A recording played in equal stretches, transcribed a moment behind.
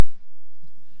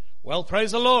Well,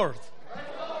 praise the Lord. Praise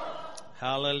the Lord.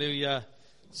 Hallelujah.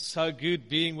 So good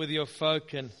being with your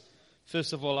folk. And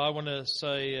first of all, I want to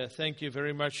say thank you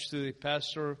very much to the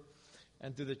pastor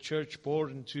and to the church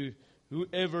board and to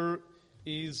whoever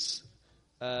is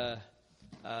the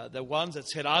ones that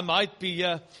said, I might be,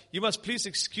 you must please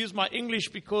excuse my English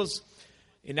because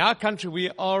in our country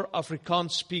we are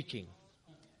Afrikaans speaking.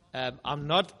 I'm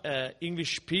not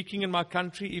English speaking in my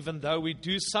country, even though we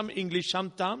do some English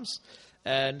sometimes.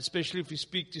 And especially if you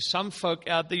speak to some folk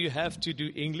out there, you have to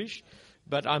do English.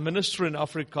 But I minister in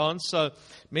Afrikaans. So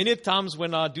many times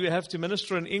when I do have to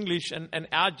minister in English, and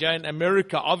out here in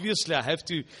America, obviously I have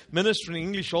to minister in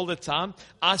English all the time.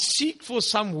 I seek for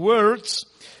some words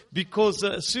because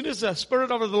as soon as the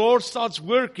Spirit of the Lord starts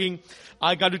working,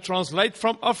 I got to translate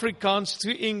from Afrikaans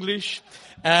to English.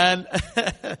 And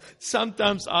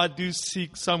sometimes I do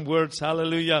seek some words,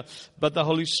 hallelujah. But the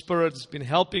Holy Spirit has been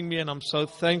helping me, and I'm so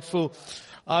thankful.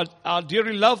 I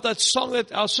dearly love that song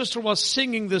that our sister was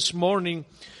singing this morning.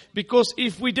 Because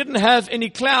if we didn't have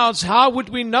any clouds, how would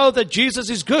we know that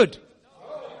Jesus is good?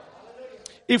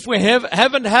 If we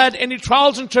haven't had any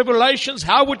trials and tribulations,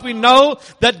 how would we know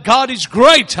that God is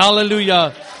great?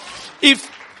 Hallelujah. If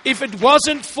it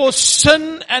wasn't for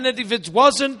sin and if it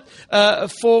wasn't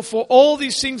for all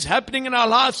these things happening in our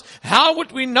lives, how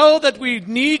would we know that we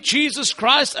need Jesus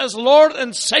Christ as Lord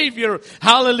and Savior?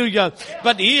 Hallelujah.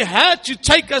 But He had to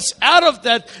take us out of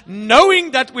that,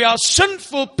 knowing that we are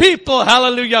sinful people,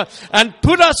 hallelujah, and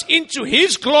put us into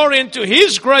His glory, into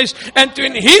His grace, and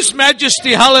in His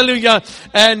majesty, hallelujah,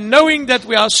 and knowing that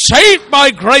we are saved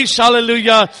by grace,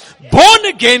 hallelujah, born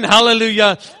again,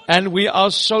 hallelujah, and we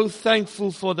are so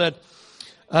thankful for that.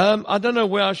 I don't know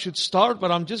where I should start, but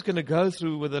I'm just going to go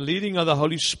through with the leading of the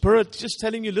Holy Spirit, just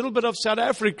telling you a little bit of South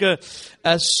Africa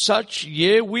as such.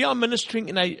 Yeah, we are ministering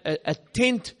in a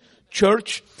tent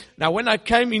church. Now, when I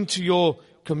came into your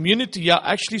community,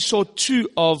 I actually saw two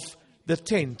of the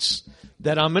tents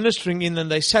that I'm ministering in, and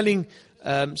they're selling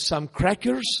some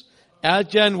crackers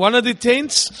out here in one of the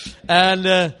tents.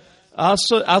 And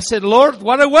I said, Lord,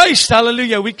 what a waste,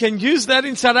 hallelujah. We can use that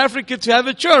in South Africa to have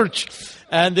a church.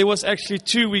 And there was actually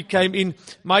two we came in,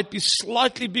 might be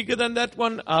slightly bigger than that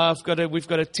one. We've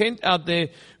got a tent out there,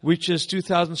 which is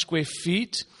 2,000 square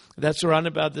feet. That's around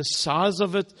about the size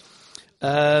of it.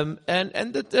 And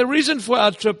the reason for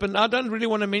our trip, and I don't really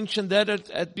want to mention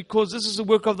that because this is the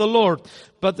work of the Lord.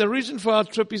 But the reason for our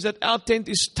trip is that our tent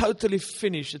is totally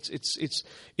finished.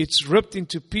 It's ripped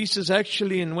into pieces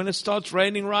actually. And when it starts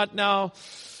raining right now,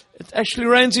 it actually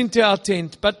rains into our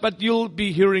tent, but you'll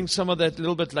be hearing some of that a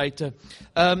little bit later.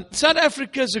 South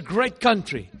Africa is a great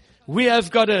country. We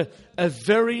have got a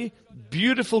very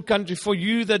beautiful country. For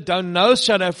you that don't know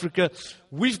South Africa,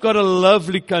 we've got a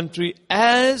lovely country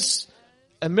as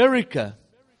America.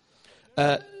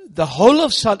 The whole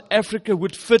of South Africa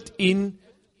would fit in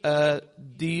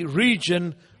the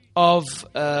region of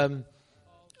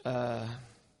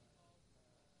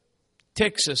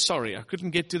Texas. Sorry, I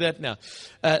couldn't get to that now.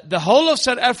 The whole of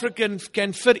South Africa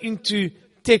can fit into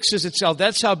Texas itself.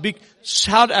 That's how big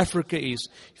South Africa is.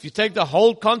 If you take the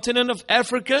whole continent of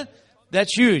Africa,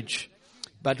 that's huge.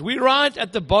 But we're right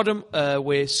at the bottom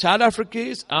where South Africa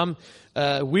is.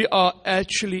 We are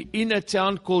actually in a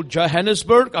town called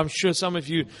Johannesburg. I'm sure some of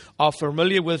you are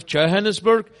familiar with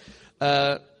Johannesburg.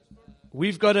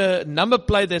 We've got a number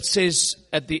plate that says,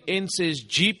 at the end says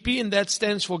GP, and that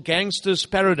stands for Gangsters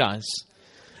Paradise.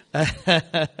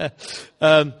 That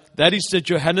is the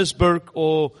Johannesburg,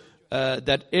 or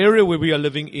that area where we are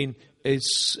living in,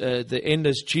 is the end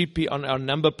is GP on our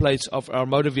number plates of our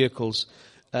motor vehicles.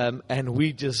 And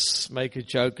we just make a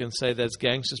joke and say that's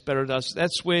Gangsters Paradise.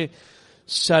 That's where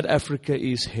South Africa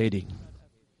is heading.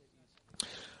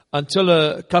 Until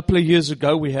a couple of years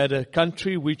ago, we had a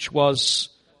country which was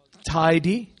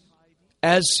tidy,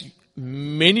 as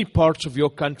many parts of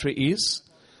your country is.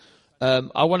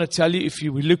 I want to tell you, if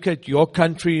you look at your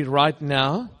country right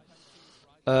now,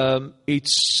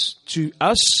 it's, to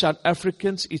us South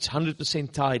Africans, it's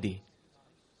 100% tidy.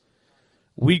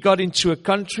 We got into a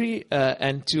country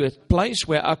and to a place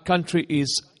where our country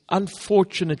is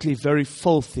unfortunately very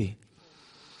filthy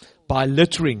by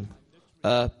littering,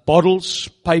 bottles,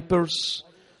 papers,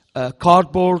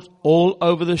 cardboard all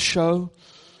over the show.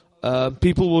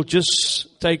 People will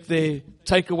just take their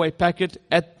takeaway packet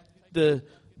at the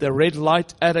red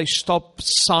light, at a stop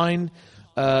sign,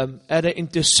 at an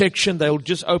intersection. They'll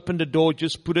just open the door,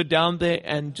 just put it down there,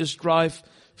 and just drive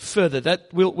further. That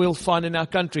we'll find in our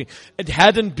country. It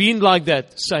hadn't been like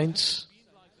that, saints.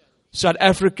 South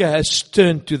Africa has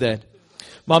turned to that.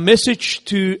 My message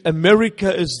to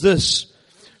America is this: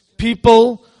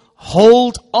 people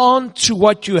hold on to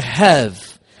what you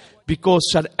have,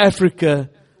 because South Africa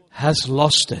has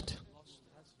lost it.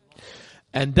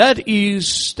 And that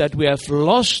is that we have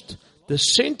lost the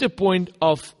center point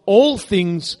of all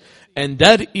things, and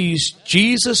that is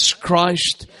Jesus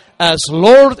Christ as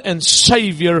Lord and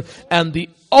Savior, and the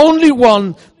only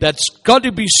one that's got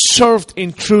to be served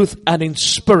in truth and in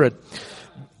spirit.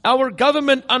 Our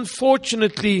government,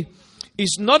 unfortunately,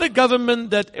 is not a government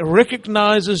that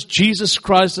recognizes Jesus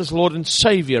Christ as Lord and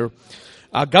Savior.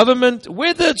 Our government,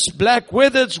 whether it's black,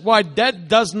 whether it's white, that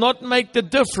does not make the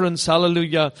difference.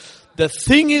 Hallelujah. The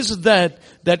thing is that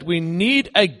we need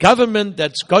a government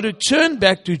that's got to turn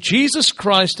back to Jesus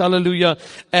Christ, hallelujah,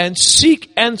 and seek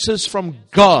answers from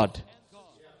God.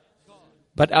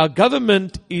 But our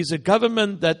government is a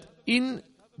government that in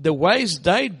the ways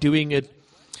they're doing it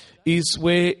is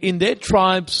where in their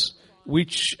tribes,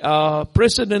 which our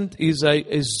president is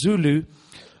a Zulu,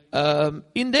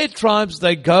 in their tribes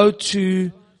they go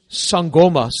to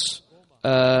sangomas,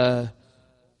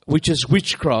 which is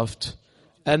witchcraft.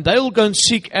 And they'll go and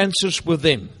seek answers with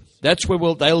them. That's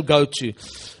where they'll go to.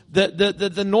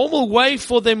 The normal way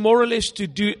for them more or less to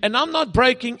do, and I'm not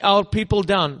breaking our people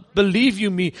down. Believe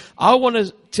you me, I want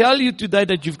to tell you today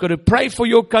that you've got to pray for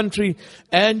your country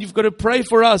and you've got to pray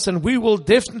for us, and we will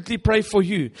definitely pray for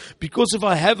you. Because if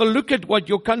I have a look at what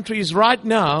your country is right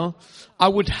now, I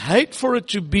would hate for it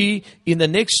to be in the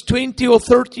next 20 or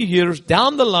 30 years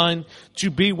down the line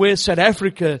to be where South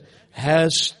Africa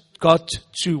has got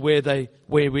to where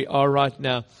we are right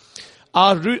now.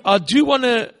 I do want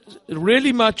to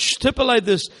really much stipulate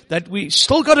this, that we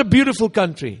still got a beautiful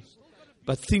country,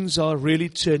 but things are really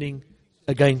turning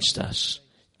against us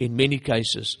in many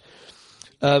cases.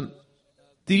 The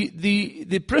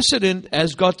president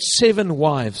has got 7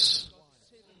 wives.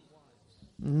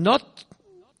 Not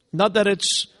that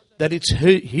it's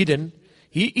hidden.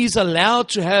 He is allowed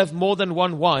to have more than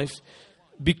one wife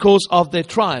because of their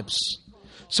tribes.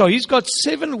 So he's got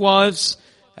 7 wives.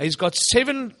 He's got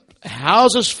 7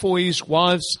 houses for his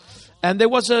wives. And there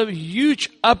was a huge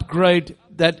upgrade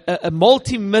that a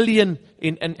multi-million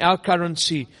in our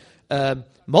currency,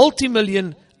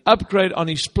 multi-million upgrade on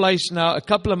his place now a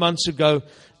couple of months ago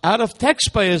out of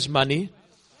taxpayers' money.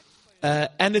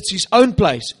 And it's his own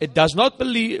place. It does not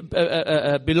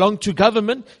belong to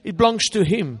government. It belongs to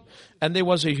him. And there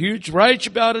was a huge rage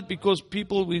about it because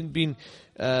people have been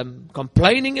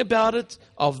complaining about it,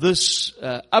 of this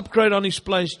upgrade on his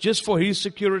place just for his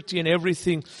security and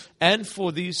everything, and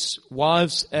for these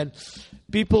wives. And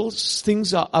people's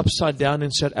things are upside down in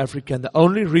South Africa. And the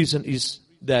only reason is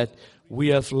that we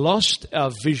have lost our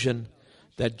vision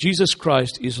that Jesus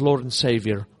Christ is Lord and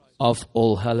Savior of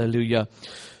all. Hallelujah.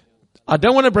 I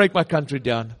don't want to break my country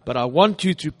down, but I want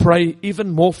you to pray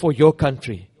even more for your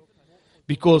country,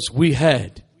 because we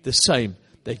had the same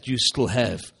that you still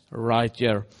have right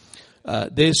here.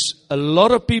 There's a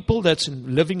lot of people that's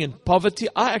living in poverty.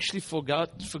 I actually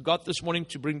forgot this morning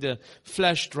to bring the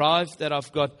flash drive that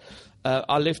I've got.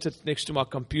 I left it next to my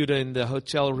computer in the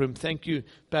hotel room. Thank you,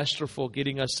 Pastor, for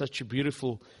getting us such a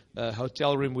beautiful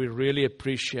hotel room. We really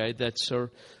appreciate that,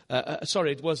 sir.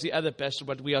 Sorry, it was the other pastor,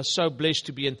 but we are so blessed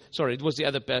to be in. Sorry, it was the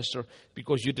other pastor,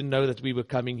 because you didn't know that we were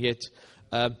coming yet.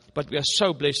 But we are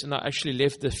so blessed, and I actually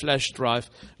left the flash drive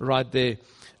right there.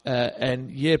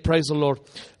 And yeah, praise the Lord.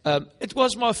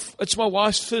 It's my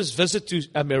wife's first visit to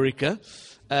America.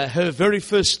 Her very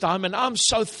first time, and I'm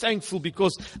so thankful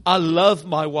because I love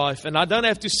my wife, and I don't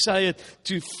have to say it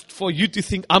for you to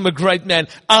think I'm a great man.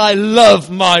 I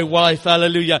love my wife,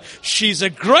 hallelujah. She's a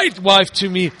great wife to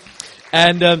me,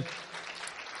 and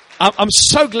I'm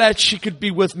so glad she could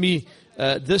be with me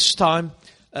this time.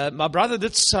 My brother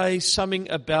did say something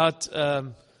about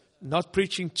not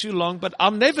preaching too long, but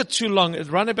I'm never too long.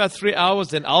 It'll run about 3 hours,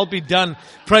 then I'll be done.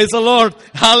 Praise the Lord.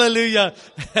 Hallelujah.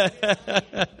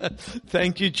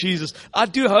 Thank you, Jesus. I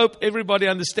do hope everybody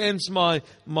understands my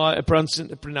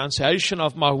pronunciation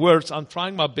of my words. I'm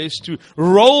trying my best to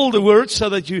roll the words so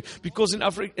that because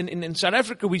in South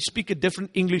Africa, we speak a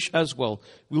different English as well.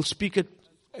 We'll speak it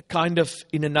kind of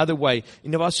in another way.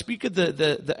 And if I speak it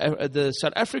the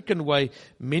South African way,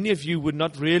 many of you would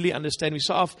not really understand me.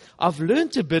 So I've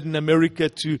learned a bit in America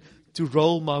to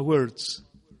roll my words.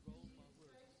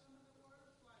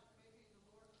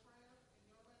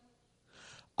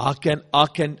 I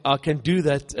can do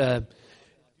that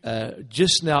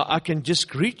just now. I can just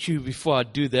greet you before I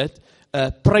do that.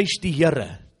 Praise die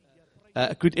Here.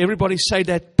 Could everybody say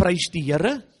that? Praise die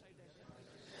Here.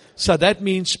 So that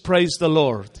means praise the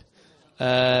Lord.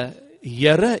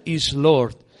 Here is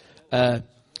Lord. Die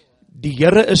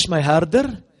Here is my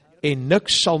herder en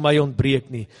niks sal my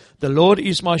ontbreek nie. The Lord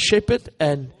is my shepherd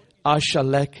and I shall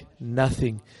lack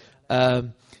nothing.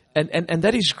 And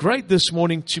that is great this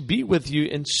morning to be with you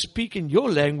and speak in your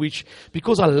language,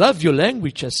 because I love your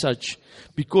language as such,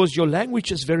 because your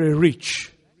language is very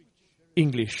rich.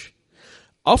 English.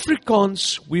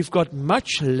 Afrikaans, we've got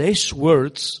much less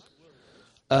words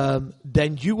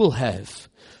than you will have.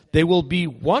 There will be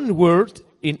one word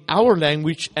in our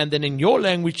language, and then in your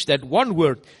language, that one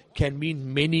word can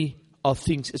mean many of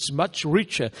things. It's much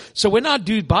richer. So when I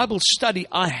do Bible study,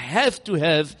 I have to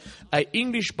have an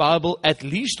English Bible, at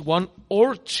least one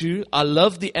or two. I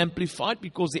love the Amplified,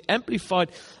 because the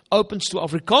Amplified opens to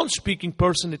Afrikaans-speaking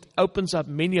person. It opens up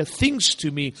many things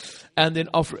to me. And then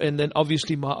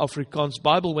obviously my Afrikaans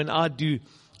Bible when I do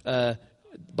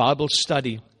Bible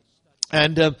study.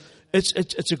 And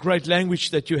it's a great language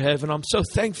that you have. And I'm so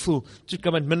thankful to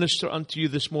come and minister unto you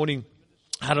this morning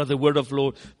out of the word of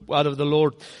Lord, out of the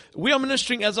Lord. We are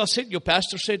ministering, as I said, your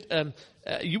pastor said,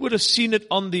 you would have seen it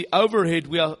on the overhead.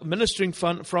 We are ministering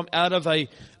from out of a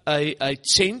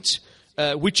tent,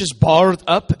 which is barred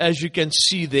up, as you can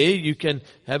see there. You can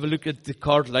have a look at the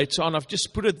card later on. I've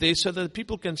just put it there so that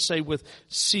people can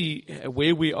see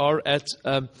where we are at.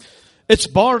 It's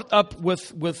barred up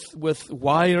with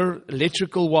wire,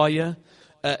 electrical wire.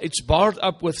 It's barred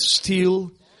up with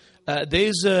steel.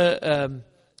 There's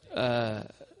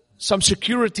some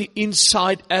security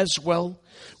inside as well.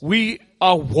 We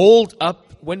are walled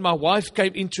up. When my wife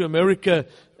came into America,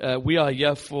 we are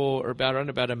here for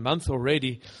about a month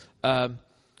already. When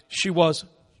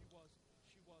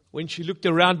she looked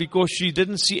around, because she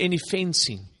didn't see any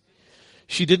fencing.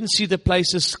 She didn't see the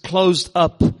places closed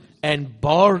up and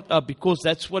barred up, because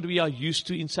that's what we are used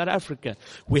to in South Africa.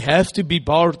 We have to be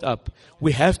barred up.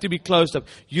 We have to be closed up.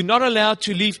 You're not allowed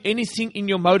to leave anything in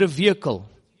your motor vehicle,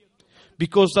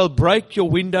 because they'll break your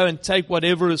window and take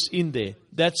whatever is in there.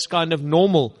 That's kind of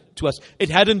normal to us. It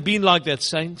hadn't been like that,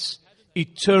 saints.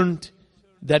 It turned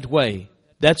that way.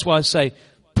 That's why I say,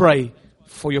 pray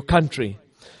for your country.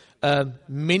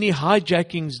 Many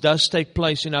hijackings does take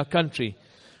place in our country.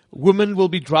 Women will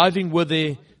be driving with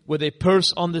their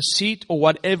purse on the seat or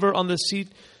whatever on the seat.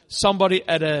 Somebody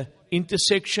at an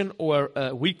intersection, or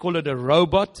we call it a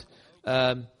robot.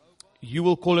 You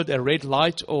will call it a red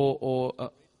light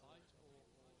or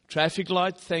traffic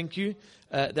light. Thank you.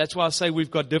 That's why I say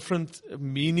we've got different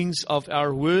meanings of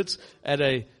our words. At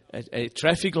a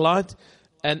traffic light,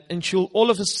 and she'll all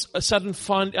of a sudden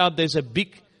find out there's a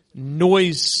big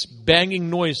noise, banging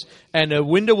noise, and a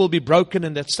window will be broken,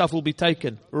 and that stuff will be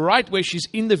taken right where she's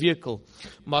in the vehicle.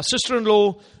 My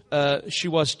sister-in-law, she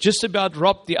was just about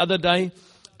robbed the other day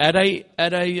at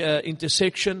a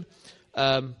intersection.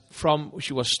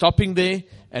 She was stopping there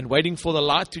and waiting for the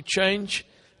light to change,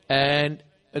 and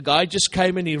a guy just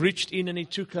came and he reached in and he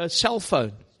took her cell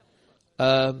phone.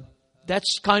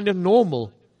 That's kind of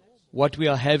normal, what we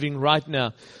are having right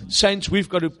now. Saints, we've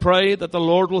got to pray that the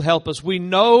Lord will help us. We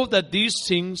know that these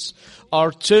things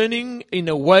are turning in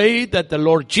a way that the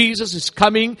Lord Jesus is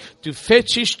coming to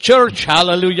fetch His church.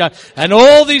 Hallelujah. And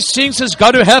all these things has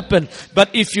got to happen. But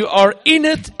if you are in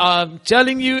it, I'm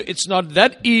telling you, it's not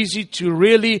that easy to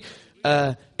really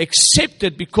accept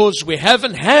it, because we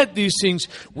haven't had these things.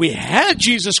 We had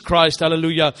Jesus Christ,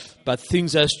 hallelujah, but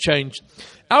things has changed.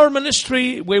 Our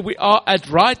ministry, where we are at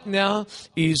right now,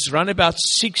 is run about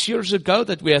 6 years ago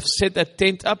that we have set that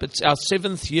tent up. It's our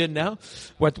 7th year now,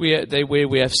 where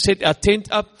we have set our tent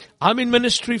up. I'm in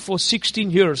ministry for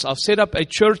 16 years. I've set up a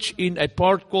church in a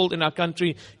part called in our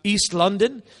country East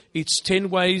London. It's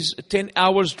 10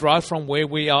 hours drive from where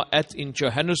we are at in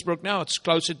Johannesburg now. It's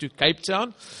closer to Cape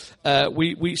Town.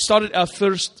 We started our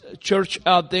first church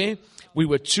out there. We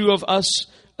were 2 of us,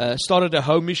 started a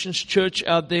home missions church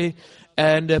out there.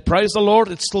 And praise the Lord,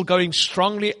 it's still going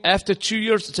strongly. After 2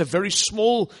 years, it's a very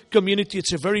small community.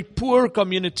 It's a very poor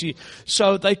community.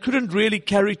 So they couldn't really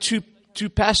carry two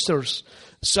pastors.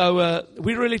 So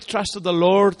we really trusted the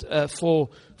Lord for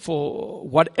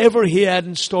whatever He had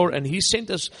in store. And He sent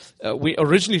us, we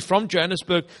originally from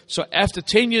Johannesburg. So after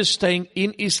 10 years staying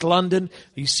in East London,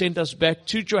 He sent us back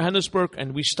to Johannesburg.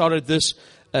 And we started this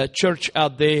church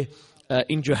out there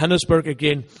in Johannesburg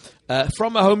again.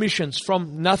 From our home missions,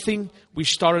 from nothing, we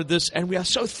started this, and we are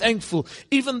so thankful.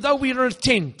 Even though we're in a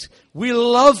tent, we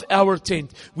love our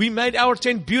tent. We made our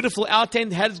tent beautiful. Our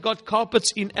tent has got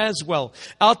carpets in as well.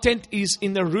 Our tent is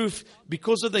in the roof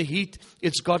because of the heat.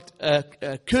 It's got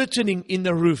curtaining in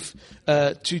the roof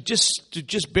to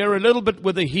just bear a little bit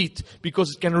with the heat,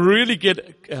 because it can really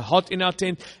get hot in our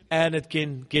tent, and it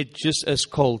can get just as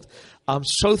cold. I'm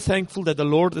so thankful that the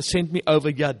Lord has sent me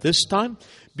over here this time,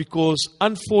 because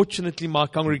unfortunately my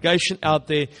congregation out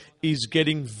there is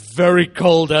getting very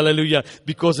cold, hallelujah,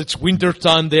 because it's winter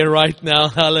time there right now,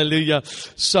 hallelujah.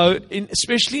 So,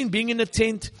 especially in being in a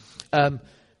tent,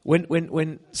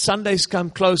 when Sundays come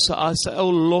closer, I say, oh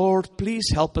Lord, please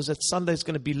help us that Sunday is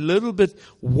going to be a little bit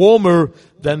warmer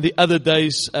than the other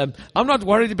days. I'm not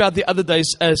worried about the other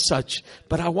days as such,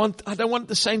 but I don't want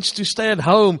the saints to stay at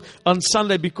home on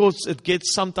Sunday because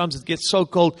sometimes it gets so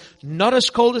cold. Not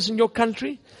as cold as in your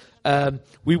country. The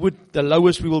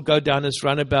lowest we will go down is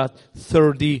around about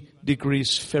 30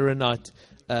 degrees Fahrenheit.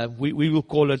 We will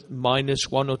call it minus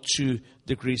 1 or 2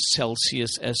 degrees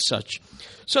Celsius as such.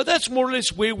 So that's more or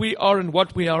less where we are and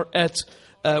what we are at.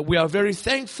 We are very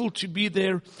thankful to be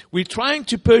there. We're trying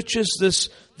to purchase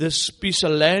this piece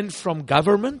of land from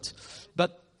government,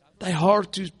 but they're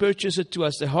hard to purchase it to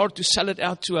us. They're hard to sell it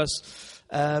out to us.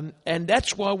 And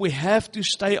that's why we have to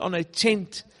stay on a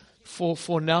tent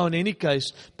for now in any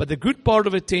case. But the good part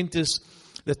of a tent is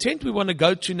the tent we want to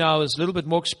go to now is a little bit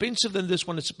more expensive than this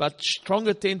one. It's a much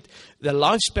stronger tent. The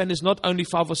lifespan is not only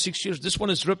 5 or 6 years. This one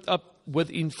is ripped up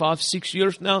within 5-6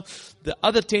 years now. The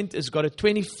other tent has got a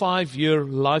 25-year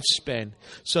lifespan.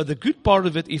 So the good part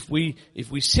of it, if we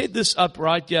set this up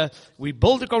right here, we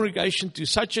build a congregation to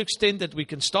such an extent that we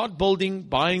can start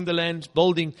buying the land,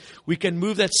 building. We can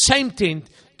move that same tent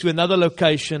to another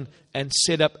location and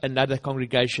set up another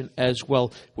congregation as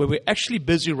well, where we're actually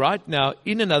busy right now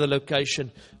in another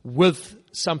location with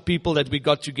some people that we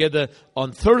got together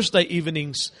on Thursday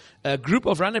evenings, a group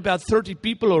of around about 30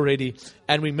 people already,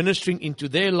 and we're ministering into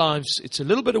their lives. It's a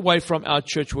little bit away from our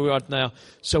church where we are now,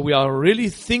 so we are really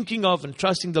thinking of and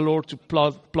trusting the Lord to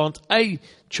plant a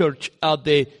church out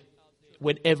there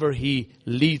whenever He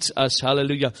leads us.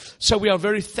 Hallelujah. So we are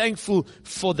very thankful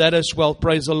for that as well.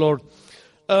 Praise the Lord.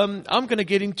 I'm going to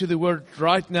get into the word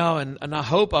right now, and I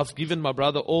hope I've given my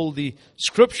brother all the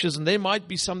scriptures, and there might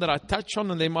be some that I touch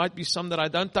on, and there might be some that I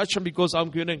don't touch on, because I'm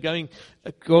going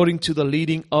according to the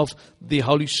leading of the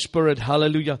Holy Spirit.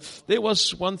 Hallelujah. There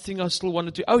was one thing I still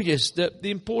wanted to,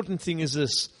 the important thing is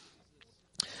this,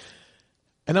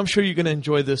 and I'm sure you're going to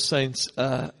enjoy this, saints.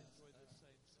 I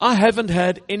haven't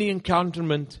had any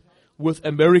encounterment with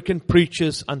American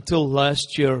preachers until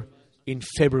last year in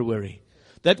February.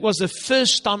 That was the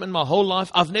first time in my whole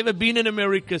life. I've never been in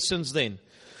America since then.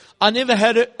 I never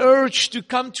had an urge to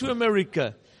come to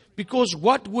America, because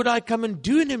what would I come and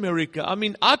do in America? I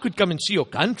mean, I could come and see your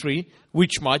country,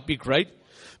 which might be great.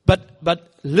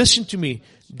 But listen to me.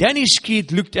 Danny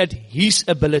Skeet looked at his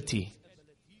ability,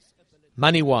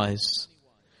 money-wise.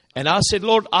 And I said,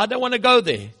 Lord, I don't want to go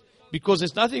there because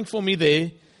there's nothing for me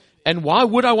there. And why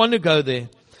would I want to go there?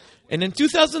 And in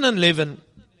 2011,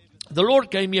 the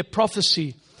Lord gave me a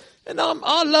prophecy. And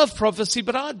I love prophecy,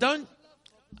 but I don't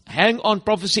hang on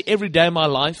prophecy every day of my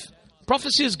life.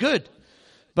 Prophecy is good.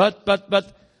 But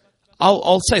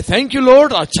I'll say, thank you,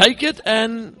 Lord. I take it.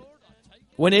 And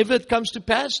whenever it comes to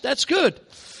pass, that's good.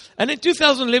 And in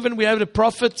 2011, we had a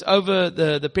prophet over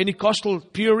the Pentecostal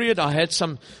period. I had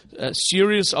some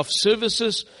series of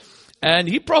services. And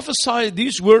he prophesied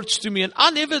these words to me, and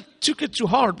I never took it too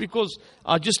hard because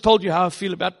I just told you how I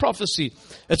feel about prophecy.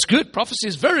 It's good. Prophecy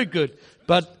is very good.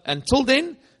 But until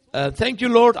then, thank you,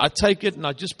 Lord. I take it and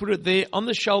I just put it there on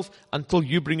the shelf until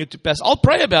you bring it to pass. I'll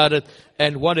pray about it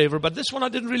and whatever. But this one I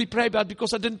didn't really pray about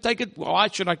because I didn't take it. Why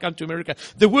should I come to America?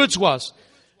 The words was,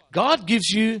 God gives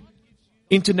you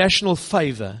international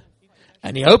favor,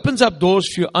 and He opens up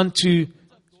doors for you unto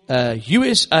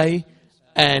USA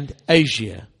and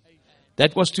Asia.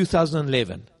 That was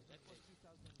 2011.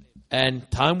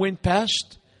 And time went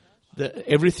past.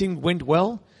 Everything went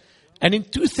well. And in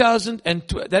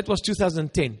that was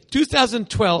 2010.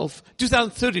 2012,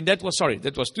 2013, that was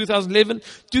 2011.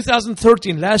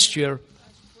 2013, last year,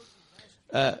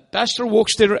 Pastor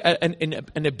walks there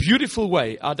in a beautiful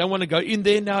way. I don't want to go in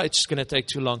there now. It's going to take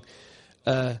too long.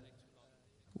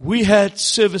 We had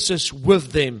services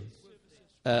with them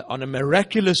on a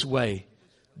miraculous way.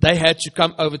 They had to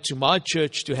come over to my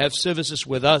church to have services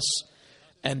with us.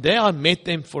 And there I met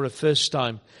them for the first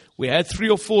time. We had 3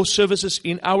 or 4 services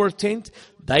in our tent.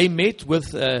 They met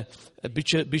with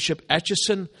Bishop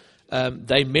Atchison.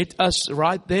 They met us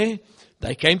right there.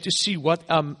 They came to see what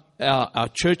our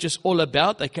church is all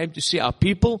about. They came to see our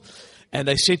people. And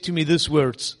they said to me these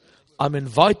words, I'm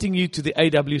inviting you to the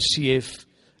AWCF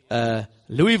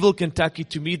Louisville, Kentucky.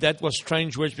 To me, that was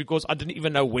strange words because I didn't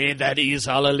even know where that is.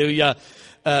 Hallelujah.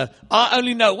 I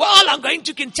only know, well, I'm going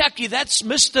to Kentucky. That's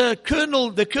Mr.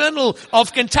 Colonel, the Colonel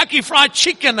of Kentucky Fried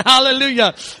Chicken.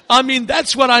 Hallelujah. I mean,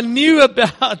 that's what I knew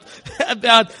about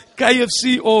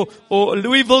KFC or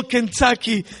Louisville,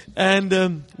 Kentucky.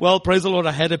 And, well, praise the Lord,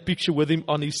 I had a picture with him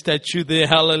on his statue there.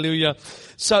 Hallelujah.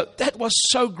 So that was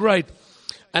so great.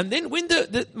 And then when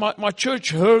my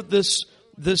church heard this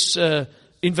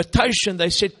invitation, they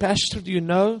said, Pastor, do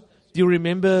you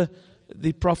remember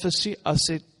the prophecy? I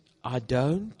said, I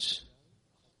don't.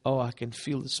 Oh, I can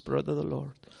feel the Spirit of the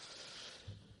Lord.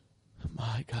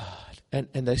 My God.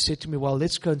 And they said to me, well,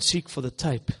 let's go and seek for the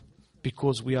tape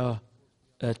because we are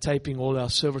taping all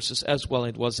our services as well.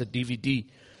 It was a DVD.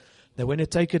 They went to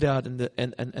take it out and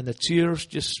the tears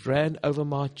just ran over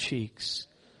my cheeks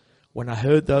when I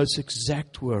heard those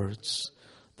exact words.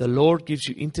 The Lord gives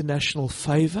you international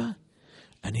favor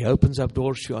and He opens up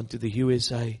doors for you onto the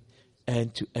USA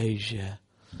and to Asia.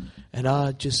 And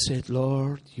I just said,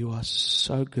 Lord, you are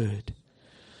so good.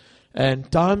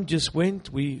 And time just went.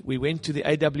 We went to the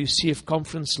AWCF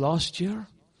conference last year.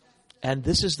 And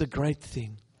this is the great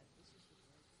thing.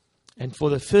 And for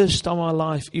the first time in my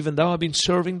life, even though I've been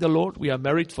serving the Lord, we are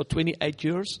married for 28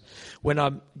 years. When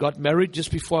I got married,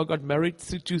 just before I got married,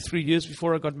 2-3 years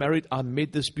before I got married, I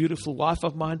met this beautiful wife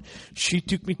of mine. She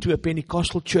took me to a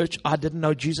Pentecostal church. I didn't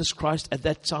know Jesus Christ at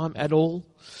that time at all.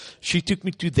 She took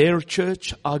me to their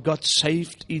church. I got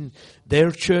saved in their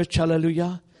church.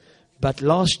 Hallelujah. But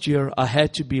last year, I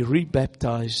had to be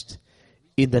rebaptized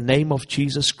in the name of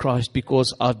Jesus Christ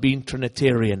because I've been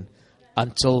Trinitarian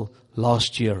until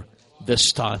last year.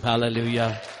 This time.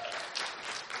 Hallelujah.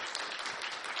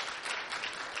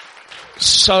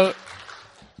 So,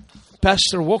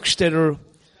 Pastor Walkstetter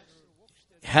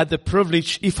had the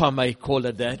privilege, if I may call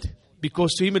it that,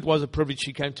 because to him it was a privilege.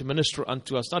 He came to minister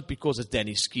unto us, not because it's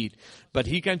Danny Skeet, but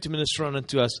he came to minister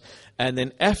unto us. And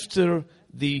then after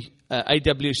the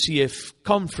AWCF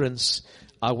conference,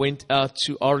 I went out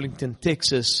to Arlington,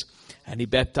 Texas, and he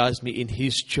baptized me in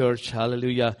his church,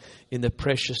 hallelujah, in the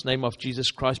precious name of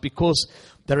Jesus Christ, because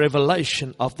the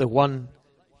revelation of the one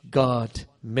God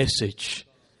message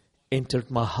entered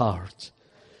my heart.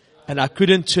 And I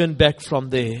couldn't turn back from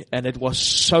there. And it was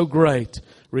so great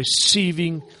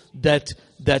receiving that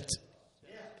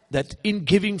in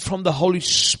giving from the Holy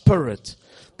Spirit,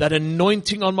 that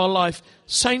anointing on my life.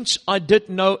 Saints, I did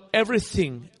know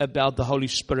everything about the Holy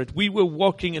Spirit. We were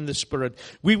walking in the Spirit.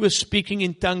 We were speaking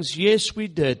in tongues. Yes, we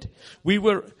did.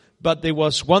 But there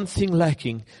was one thing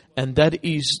lacking, and that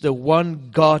is the one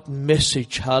God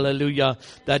message. Hallelujah.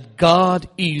 That God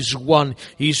is one.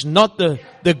 He's not the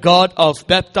God of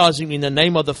baptizing in the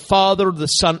name of the Father, the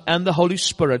Son, and the Holy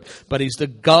Spirit, but He's the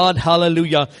God,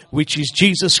 hallelujah, which is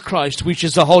Jesus Christ, which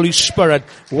is the Holy Spirit.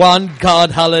 One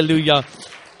God, hallelujah.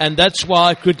 And that's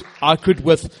why I could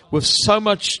with so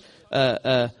much,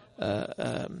 I'm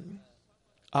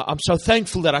so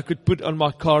thankful that I could put on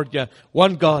my card here,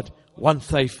 one God, one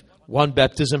faith, one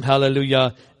baptism,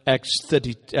 hallelujah. Acts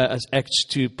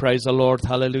 2, praise the Lord,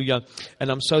 hallelujah. And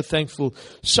I'm so thankful.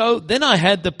 So then I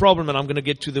had the problem, and I'm going to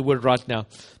get to the word right now.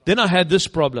 Then I had this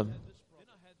problem.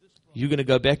 You're going to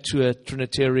go back to a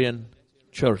Trinitarian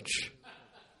church.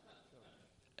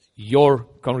 Your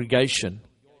congregation.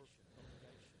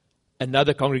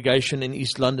 Another congregation in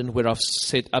East London where I've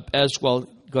set up as well.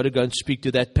 Got to go and speak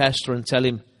to that pastor and tell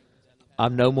him,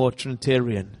 I'm no more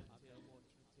Trinitarian.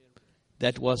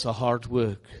 That was a hard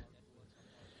work.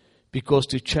 Because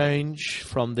to change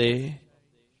from there,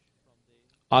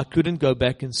 I couldn't go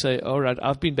back and say, all right,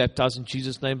 I've been baptized in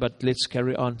Jesus' name, but let's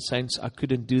carry on. Saints, I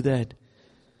couldn't do that.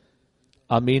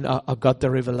 I mean, I got the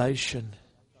revelation.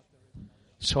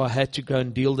 So I had to go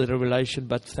and deal with the revelation,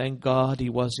 but thank God He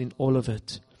was in all of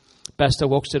it. Pastor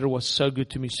Walkstetter was so good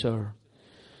to me, sir.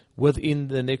 Within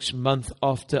the next month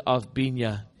after I've been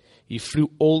here, he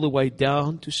flew all the way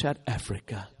down to South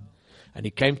Africa. And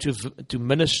he came to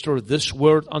minister this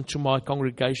word unto my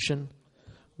congregation.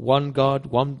 One God,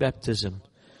 one baptism.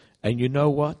 And you know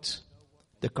what?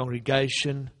 The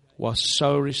congregation was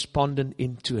so respondent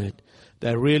into it.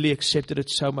 They really accepted it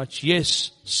so much.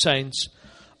 Yes, saints,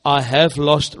 I have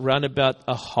lost around about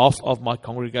a half of my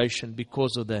congregation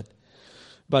because of that.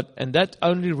 And that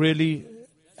only really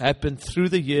happened through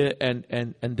the year, and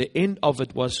the end of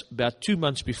it was about 2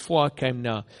 months before I came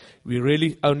now. We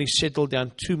really only settled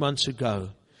down 2 months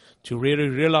ago to really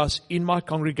realize in my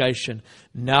congregation,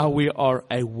 now we are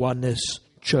a oneness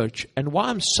church. And why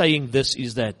I'm saying this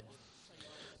is that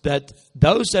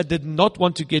those that did not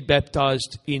want to get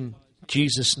baptized in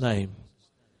Jesus' name,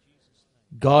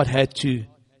 God had to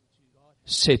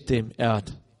set them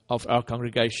out of our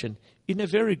congregation in a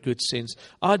very good sense.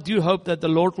 I do hope that the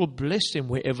Lord will bless them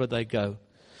wherever they go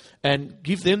and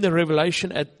give them the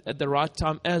revelation at the right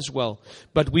time as well.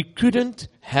 But we couldn't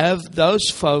have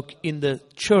those folk in the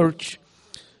church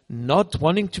not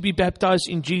wanting to be baptized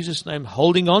in Jesus' name,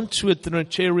 holding on to a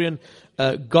Trinitarian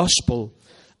gospel.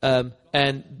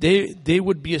 And there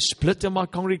would be a split in my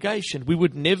congregation. We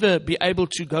would never be able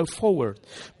to go forward,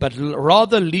 but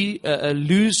rather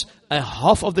lose a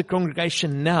half of the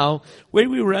congregation now, where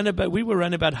we were around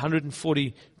about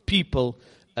 140 people,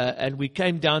 and we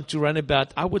came down to run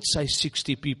about, I would say,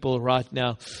 60 people right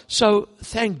now. So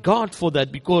thank God for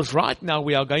that, because right now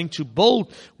we are going to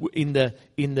build in the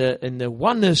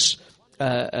oneness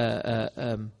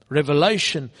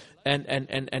revelation. And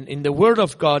in the Word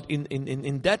of God,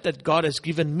 in that God has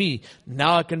given me,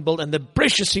 now I can build. And the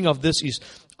precious thing of this is,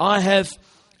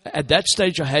 at that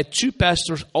stage, I had 2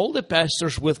 pastors, older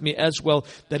pastors with me as well,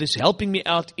 that is helping me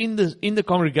out in the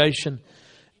congregation.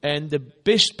 And the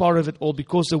best part of it all,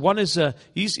 because the one is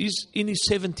he's in his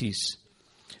 70s,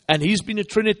 and he's been a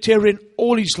Trinitarian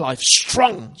all his life,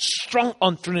 strong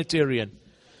on Trinitarian.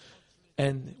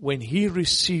 And when he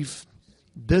received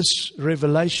this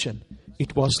revelation,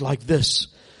 it was like this.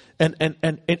 And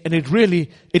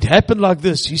it happened like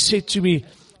this. He said to me,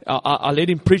 I let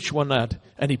him preach one night,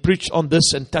 and he preached on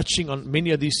this and touching on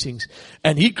many of these things.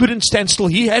 And he couldn't stand still.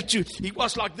 He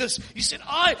was like this. He said,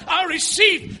 I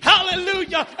received,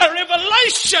 hallelujah, a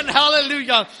revelation,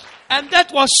 hallelujah. And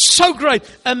that was so great.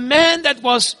 A man that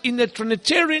was in the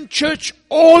Trinitarian church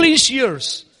all his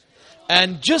years.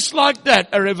 And just like that,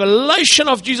 a revelation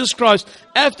of Jesus Christ,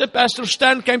 after Pastor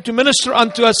Stan came to minister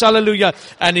unto us, hallelujah,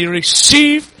 and he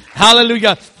received,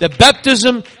 hallelujah, the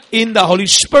baptism in the Holy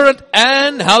Spirit,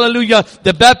 and hallelujah,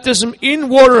 the baptism in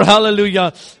water,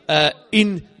 hallelujah,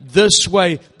 in this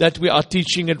way that we are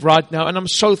teaching it right now. And I'm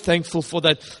so thankful for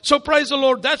that. So praise the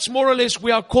Lord. That's more or less,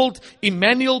 we are called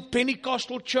Emmanuel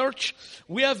Pentecostal Church.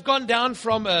 We have gone down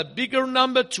from a bigger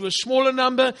number to a smaller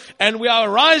number, and we are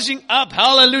rising up,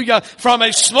 hallelujah, from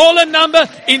a smaller number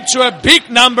into a big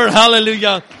number,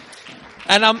 hallelujah.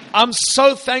 And I'm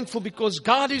so thankful, because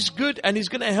God is good, and He's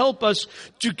going to help us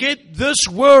to get this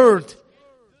word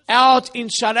out in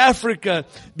South Africa.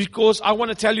 Because I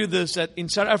want to tell you this, that in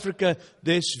South Africa,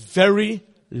 there's very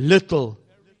little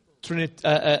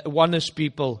oneness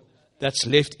people that's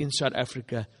left in South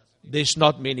Africa. There's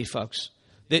not many, folks.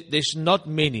 There's not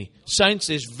many. Saints,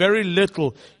 there's very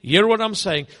little. Hear what I'm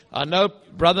saying. I know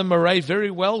Brother Murray very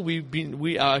well.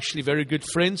 We are actually very good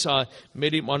friends. I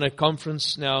met him on a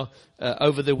conference now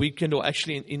over the weekend, or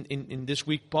actually in this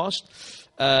week past.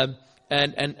 And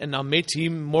I met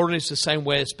him more or less the same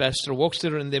way as Pastor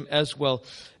Walkster and them as well.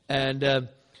 And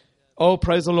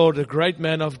praise the Lord, a great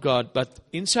man of God. But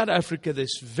in South Africa,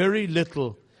 there's very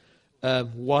little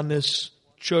oneness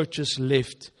churches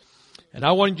left. And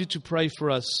I want you to pray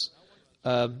for us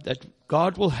that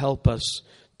God will help us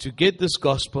to get this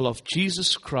gospel of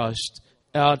Jesus Christ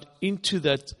out into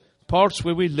that parts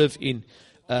where we live in,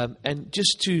 and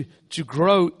just to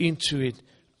grow into it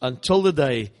until the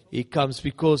day He comes,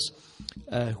 because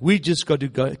we just got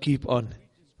to keep on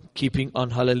keeping on,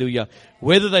 hallelujah.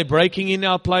 Whether they're breaking in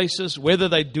our places, whether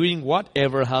they're doing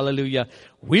whatever, hallelujah,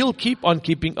 we'll keep on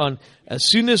keeping on. As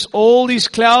soon as all these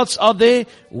clouds are there,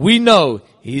 we know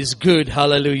He's good,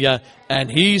 hallelujah, and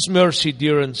His mercy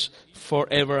endurance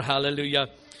forever, hallelujah.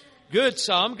 Good,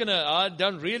 so I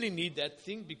don't really need that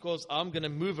thing, because I'm going to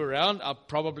move around. I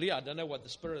don't know what the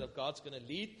Spirit of God's going to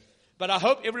lead, but I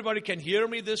hope everybody can hear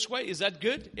me this way. Is that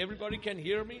good? Everybody can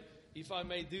hear me, if I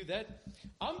may do that.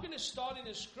 I'm going to start in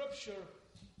a scripture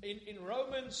in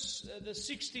Romans, the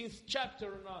 16th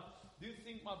chapter, and I do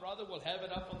think my brother will have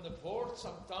it up on the board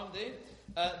sometime there.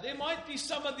 There might be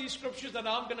some of these scriptures that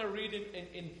I'm going to read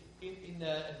in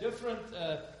a different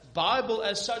Bible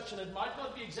as such, and it might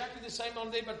not be exactly the same on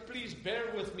there, but please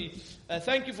bear with me.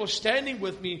 Thank you for standing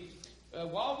with me.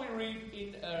 While we read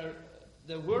in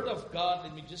the Word of God,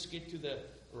 let me just get to the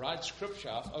right scripture.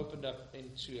 I've opened up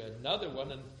into another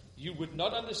one, and you would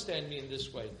not understand me in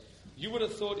this way. You would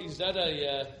have thought, is that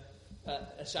a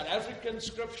South African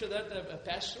scripture, that a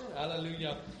pastor?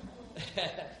 Hallelujah.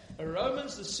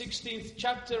 Romans, the 16th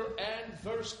chapter and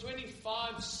verse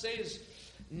 25 says,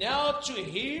 "Now to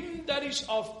Him that is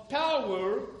of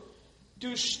power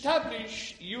to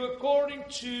establish you according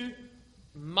to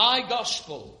my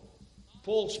gospel,"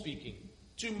 Paul speaking,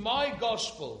 "to my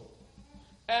gospel,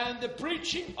 and the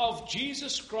preaching of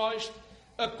Jesus Christ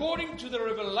according to the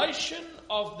revelation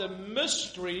of the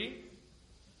mystery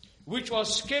which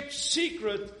was kept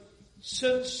secret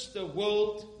since the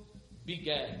world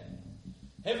began."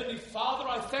 Heavenly Father,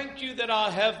 I thank you that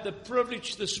I have the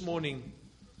privilege this morning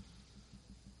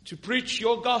to preach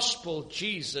your gospel,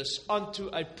 Jesus, unto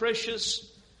a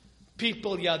precious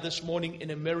people here this morning in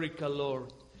America,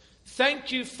 Lord.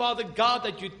 Thank you, Father God,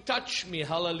 that you touch me,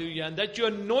 hallelujah, and that you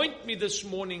anoint me this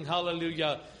morning,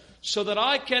 hallelujah, so that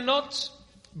I cannot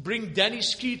bring Danny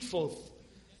Skeet forth,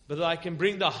 but that I can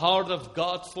bring the heart of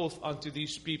God forth unto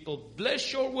these people.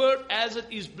 Bless your word as it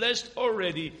is blessed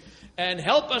already, and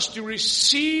help us to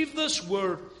receive this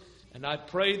word. And I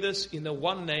pray this in the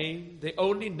one name, the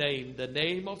only name, the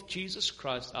name of Jesus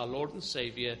Christ, our Lord and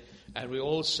Savior. And we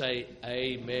all say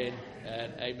amen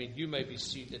and amen. You may be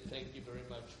seated. Thank you very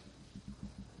much.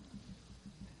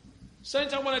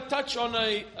 Saints, I want to touch on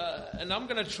and I'm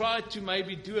going to try to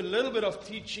maybe do a little bit of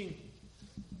teaching.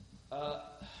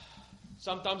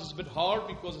 Sometimes it's a bit hard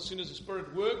because as soon as the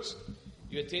Spirit works,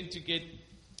 you tend to get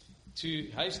too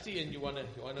hasty and you want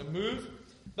to move.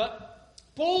 But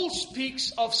Paul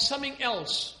speaks of something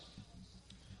else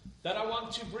that I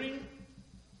want to bring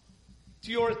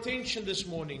to your attention this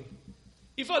morning.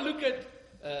 If I look at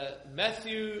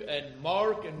Matthew and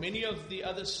Mark and many of the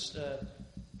other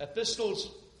epistles,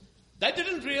 they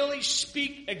didn't really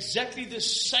speak exactly the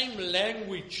same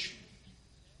language.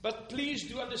 But please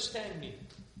do understand me.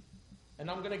 And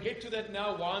I'm going to get to that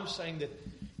now, why I'm saying that.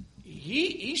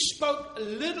 He spoke a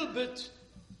little bit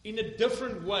in a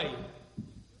different way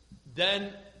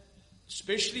than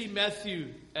especially Matthew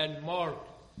and Mark.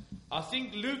 I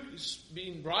think Luke's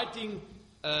been writing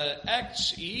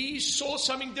Acts. He saw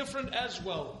something different as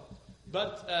well.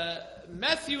 But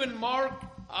Matthew and Mark,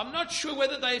 I'm not sure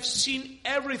whether they've seen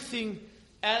everything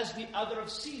as the other have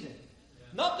seen it.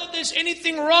 Not that there's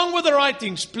anything wrong with the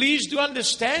writings. Please do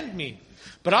understand me.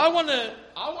 But I want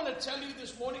to tell you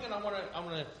this morning, and I want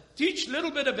to teach a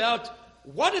little bit about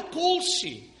what did Paul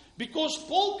see. Because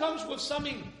Paul comes with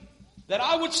something that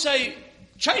I would say,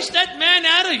 chase that man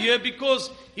out of here, because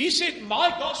he said, my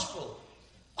gospel.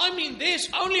 I mean, there's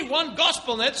only one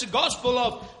gospel, and that's the gospel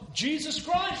of Jesus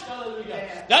Christ. Hallelujah.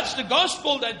 Yeah. That's the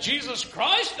gospel that Jesus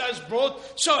Christ has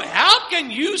brought. So how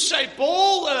can you say,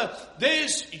 Paul,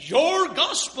 there's your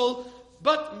gospel?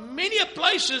 But many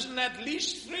places, and at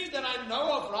least 3 that I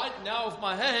know of right now of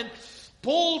my hand,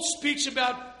 Paul speaks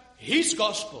about his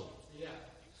gospel. Yeah.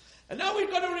 And now we've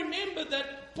got to remember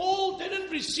that Paul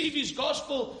didn't receive his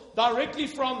gospel directly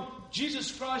from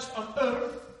Jesus Christ on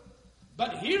earth.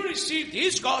 But he received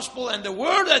his gospel and the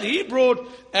word that he brought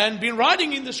and been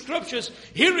writing in the scriptures.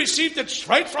 He received it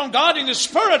straight from God in the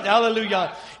Spirit.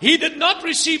 Hallelujah. He did not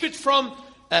receive it from,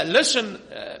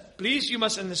 please, you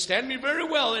must understand me very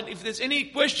well. And if there's any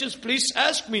questions, please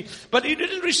ask me. But he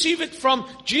didn't receive it from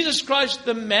Jesus Christ,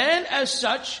 the man as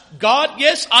such. God,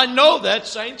 yes, I know that,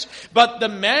 saints. But the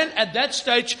man at that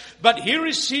stage, but he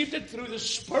received it through the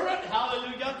Spirit.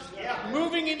 Hallelujah. Yeah.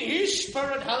 Moving in his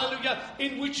Spirit. Hallelujah.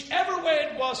 In whichever way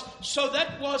it was. So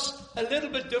that was a little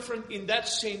bit different in that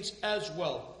sense as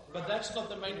well. But that's not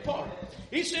the main part.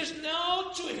 He says,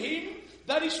 now to him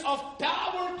that is of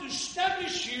power to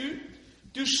establish you,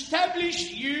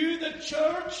 the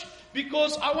church,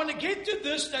 because I want to get to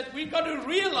this, that we got to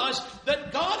realize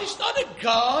that God is not a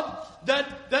God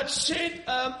that said,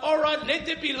 all right, let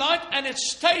there be light, and it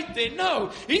stayed there.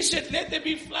 No, He said, let there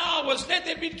be flowers, let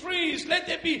there be trees, let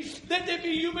there be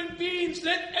human beings,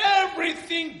 let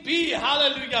everything be.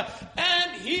 Hallelujah.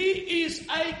 And He is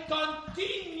a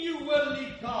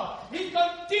continually God. He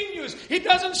continues. He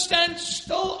doesn't stand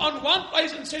still on one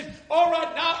place and says, all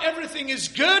right, now everything is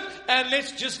good, and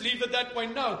let's just leave it that way.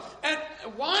 No. And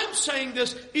why I'm saying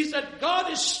this is that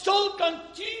God is still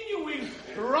continuing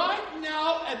right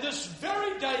now at this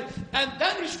very day, and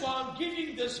that is why I'm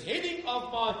giving this heading of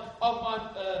my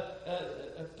part that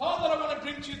I want to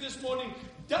bring to you this morning.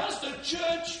 Does the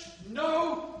church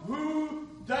know who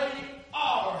they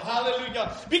are?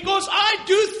 Hallelujah. Because I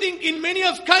do think in many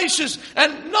of cases,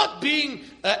 and not being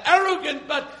arrogant,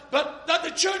 but that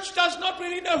the church does not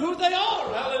really know who they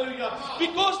are. Hallelujah.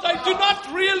 Because they do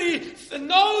not really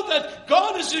know that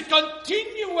God is a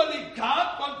continually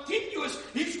God, continuous.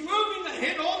 He's moving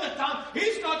ahead all the time.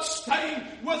 He's not staying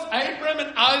with Abraham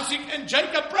and Isaac and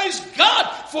Jacob. Praise God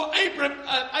for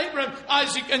Abraham,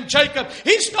 Isaac and Jacob.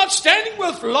 He's not standing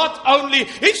with Lot only.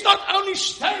 He's not only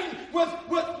staying with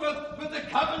the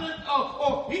covenant.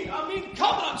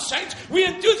 Come on, saints. We're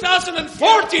in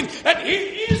 2014 and He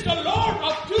is the Lord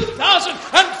of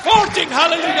 2014.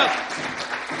 Hallelujah.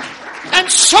 And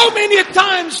so many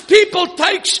times people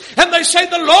takes and they say,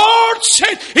 the Lord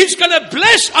said He's going to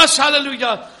bless us.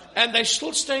 Hallelujah. And they're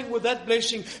still staying with that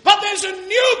blessing. But there's a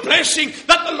new blessing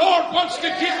that the Lord wants to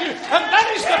give you. And that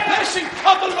is the blessing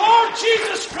of the Lord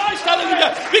Jesus Christ.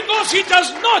 Hallelujah. Because He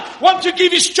does not want to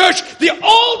give His church the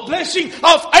old blessing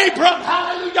of Abraham.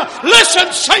 Hallelujah. Listen,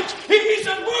 saints. He is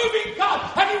a moving God.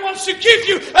 And He wants to give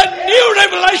you a new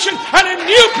revelation and a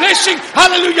new blessing.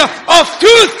 Hallelujah. Of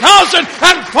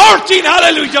 2014.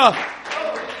 Hallelujah.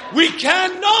 We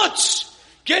cannot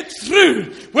get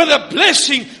through with the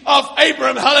blessing of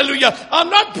Abraham. Hallelujah.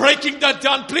 I'm not breaking that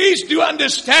down. Please do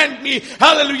understand me.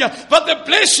 Hallelujah. But the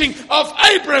blessing of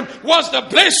Abraham was the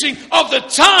blessing of the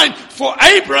time for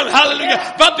Abraham.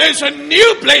 Hallelujah. But there's a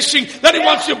new blessing that He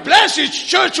wants to bless His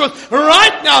church with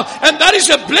right now. And that is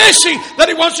a blessing that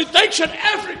He wants to take South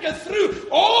Africa through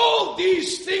all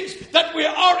these things that we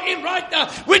are in right now.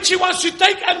 Which He wants to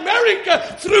take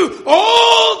America through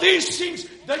all these things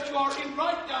that you are in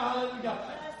right now. Hallelujah.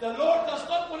 The Lord does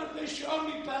not want to bless you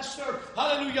only, Pastor.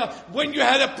 Hallelujah. When you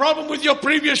had a problem with your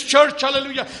previous church.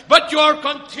 Hallelujah. But you are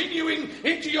continuing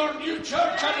into your new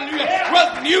church. Hallelujah.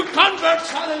 With new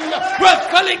converts. Hallelujah. With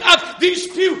filling up these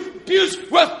pews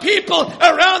with people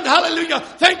around. Hallelujah.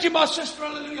 Thank you, my sister.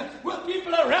 Hallelujah. With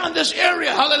people around this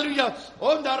area. Hallelujah.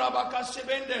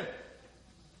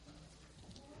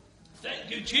 Thank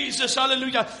you, Jesus.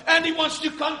 Hallelujah. And He wants to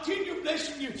continue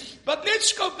blessing you. But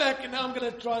let's go back, and now I'm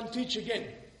going to try and teach again.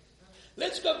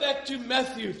 Let's go back to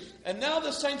Matthew. And now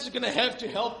the saints are going to have to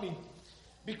help me.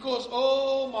 Because,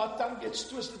 my tongue gets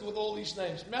twisted with all these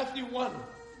names. Matthew 1.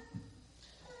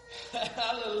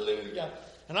 Hallelujah.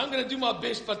 And I'm going to do my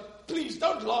best, but please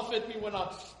don't laugh at me when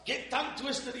I get tongue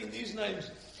twisted in these names.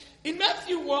 In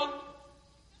Matthew 1,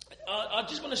 I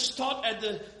just want to start at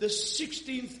the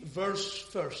 16th verse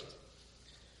first.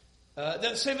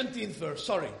 The 17th verse,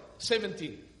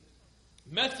 17.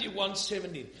 Matthew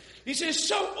 1:17. He says,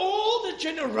 so all the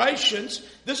generations,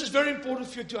 this is very important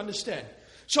for you to understand.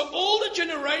 So all the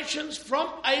generations from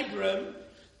Abraham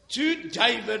to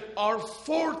David are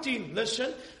 14.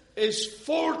 Listen, is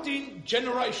 14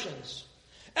 generations.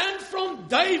 And from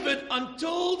David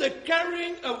until the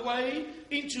carrying away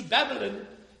into Babylon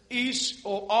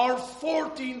are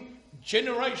 14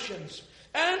 generations.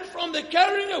 And from the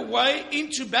carrying away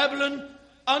into Babylon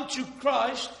unto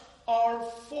Christ are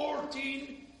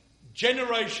 14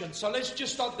 generations. So let's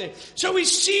just start there. So we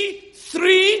see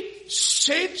 3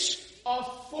 sets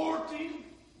of 14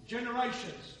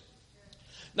 generations.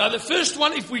 Now the first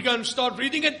one, if we're going to start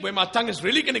reading it, where my tongue is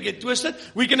really going to get twisted,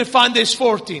 we're going to find there's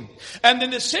 14. And then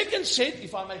the second set,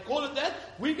 if I may call it that,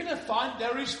 we're going to find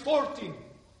there is 14.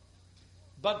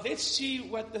 But let's see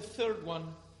what the third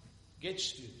one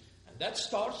gets to. And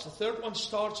the third one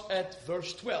starts at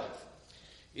verse 12.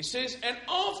 It says, and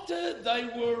after they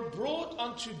were brought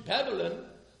unto Babylon,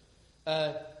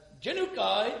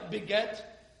 Genukai begat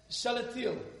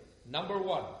Salathiel, number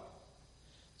 1.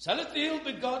 Salathiel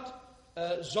begot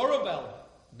Zorobabel,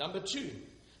 number 2.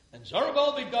 And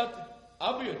Zorobabel begot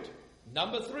Abiud,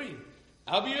 number 3.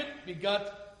 Abiud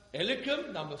begot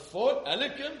Eliakim, number 4.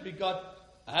 Eliakim begot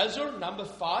Azor, number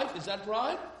 5. Is that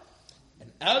right?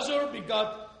 And Azor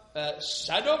begot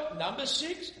Sadok, number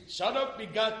 6. And Sadok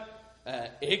begot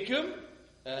Achim,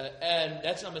 and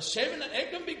that's number 7. And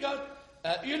Achim begot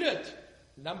Eliud,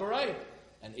 number 8.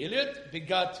 And Eliud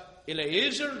begot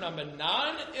Eleazar, number 9.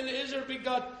 And Eleazar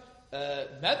begot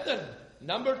Mathan,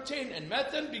 number 10. And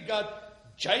Mathan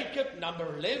begot Jacob,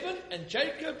 number 11. And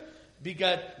Jacob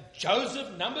begot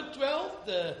Joseph, number 12,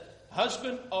 the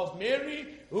husband of Mary,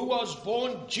 who was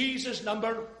born Jesus,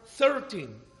 number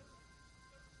 13.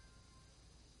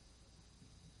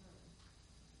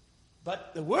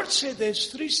 But the word said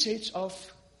there's 3 sets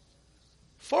of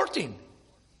 14.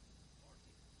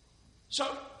 So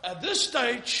at this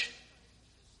stage,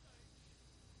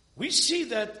 we see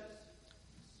that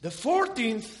the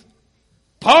 14th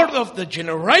part of the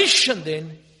generation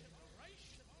then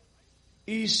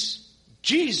is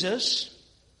Jesus,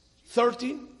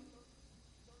 13,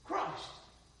 Christ,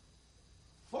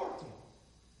 14.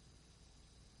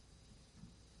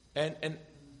 And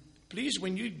please,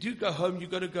 when you do go home, you've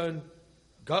got to go and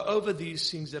go over these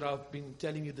things that I've been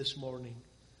telling you this morning.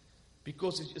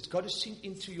 Because it's got to sink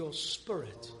into your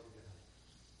spirit.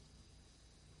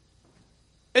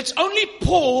 It's only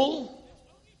Paul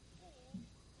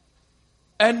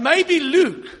and maybe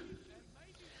Luke,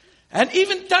 and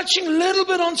even touching a little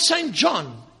bit on St.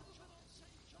 John,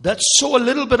 that saw a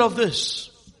little bit of this.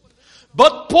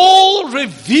 But Paul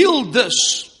revealed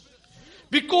this,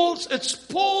 because it's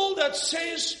Paul that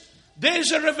says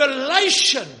there's a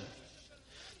revelation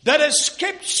that is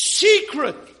kept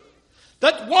secret,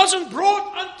 that wasn't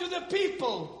brought unto the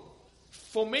people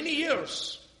for many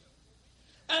years.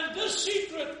 And this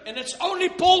secret, and it's only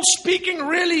Paul speaking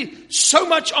really so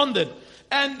much on that.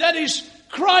 And that is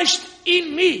Christ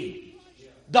in me,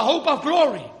 the hope of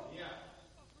glory.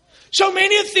 So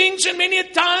many things and many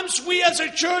times we as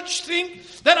a church think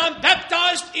that I'm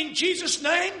baptized in Jesus'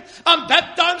 name. I'm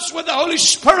baptized with the Holy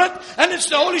Spirit, and it's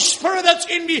the Holy Spirit that's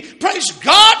in me. Praise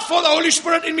God for the Holy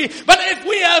Spirit in me. But if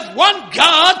we have one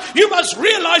God, you must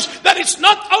realize that it's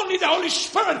not only the Holy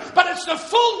Spirit, but it's the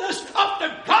fullness of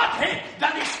the Godhead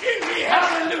that is in me.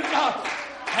 Hallelujah.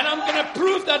 And I'm going to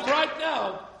prove that right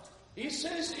now. He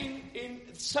says in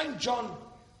St. John,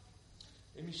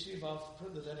 let me see if I've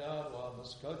printed that out. Well, I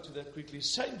must go to that quickly.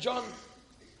 St. John,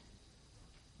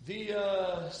 the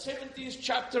 17th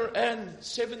chapter and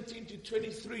 17 to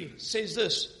 23 says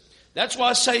this. That's why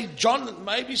I say John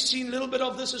maybe seen a little bit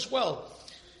of this as well.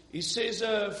 He says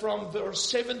from verse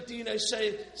 17,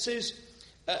 says,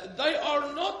 they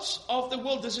are not of the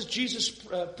world. This is Jesus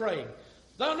praying.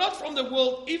 They are not from the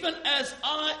world, even as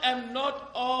I am not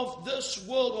of this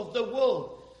world, of the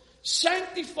world.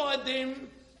 Sanctify them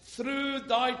through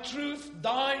thy truth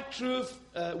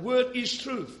word is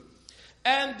truth.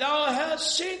 And thou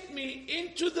hast sent me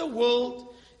into the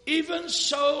world, even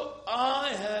so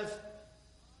I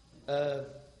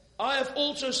have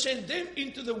also sent them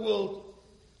into the world.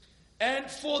 And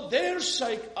for their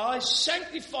sake I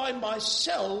sanctify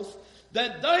myself,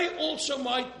 that they also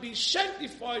might be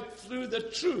sanctified through the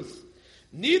truth.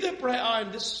 Neither pray I,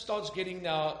 and this starts getting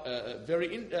now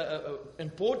very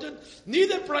important.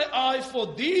 Neither pray I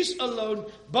for these alone,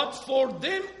 but for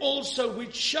them also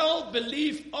which shall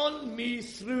believe on me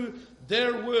through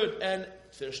their word. And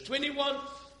verse 21,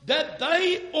 that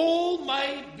they all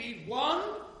may be one,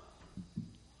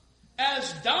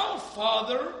 as thou,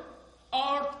 Father,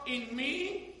 art in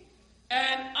me,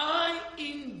 and I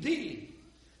in thee.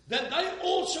 That they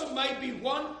also may be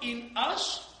one in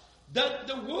us, that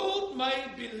the world may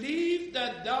believe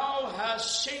that thou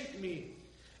hast sent me.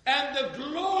 And the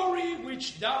glory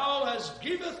which thou hast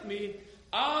given me,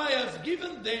 I have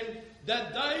given them,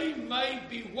 that they may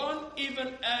be one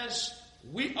even as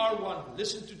we are one.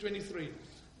 Listen to 23.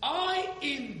 I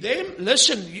in them,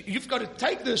 listen, you've got to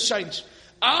take this, saints.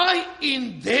 I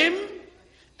in them,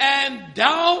 and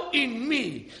thou in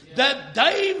me, that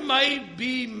they may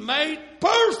be made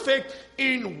perfect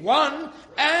in one,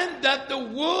 and that the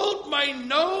world may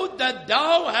know that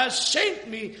thou hast sent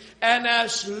me, and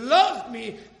hast loved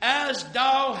me as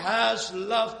thou hast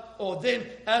loved, or them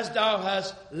as thou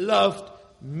hast loved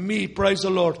me. Praise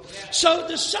the Lord. So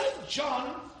the St.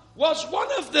 John was one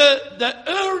of the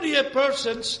earlier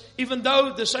persons, even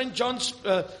though the St. John's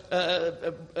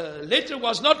letter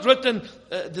was not written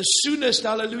the soonest,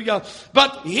 hallelujah,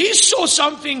 but he saw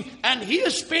something and he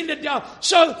has penned it down.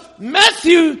 So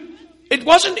Matthew, it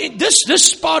wasn't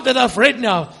this part that I've read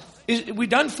now, we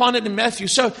don't find it in Matthew.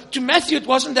 So to Matthew it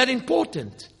wasn't that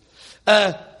important.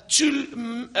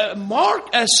 To Mark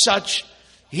as such,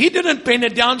 he didn't pen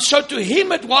it down, so to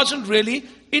him it wasn't really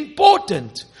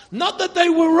important. Not that they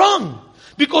were wrong,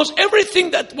 because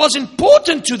everything that was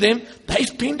important to them,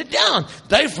 they've penned it down.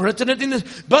 They've written it in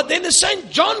this. But then the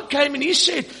St. John came and he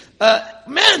said,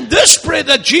 man, this prayer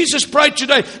that Jesus prayed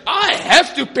today, I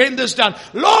have to pen this down.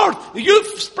 Lord,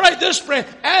 you've prayed this prayer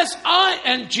as I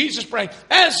and Jesus praying.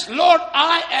 As Lord,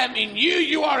 I am in you,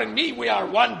 you are in me, we are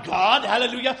one God.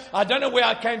 Hallelujah. I don't know where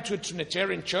I came to a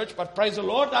Trinitarian church, but praise the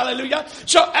Lord. Hallelujah.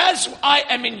 So as I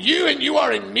am in you and you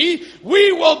are in me,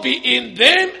 we will be in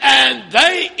them and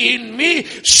they in me.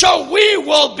 So we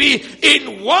will be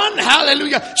in one.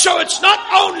 Hallelujah. So it's not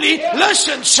only,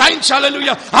 listen, saints,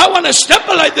 hallelujah. I want to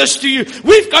stipulate this to you.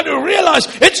 We've got to realize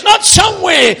it's not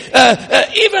somewhere,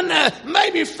 even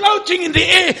maybe floating in the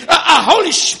air, a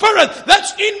Holy Spirit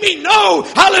that's in me. No,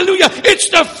 hallelujah. It's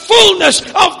the fullness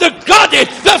of the Godhead,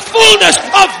 the fullness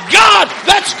of God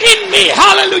that's in me.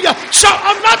 Hallelujah. So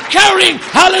I'm not carrying,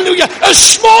 hallelujah, a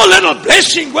small little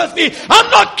blessing with me.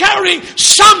 I'm not carrying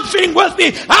something with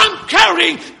me. I'm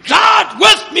carrying God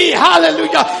with me.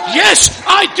 Hallelujah. Yes,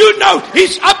 I do know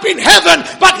He's up in heaven,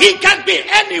 but He can be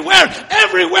anywhere,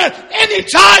 everywhere,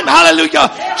 anytime.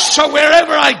 Hallelujah. So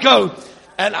wherever I go,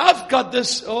 and I've got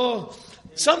this,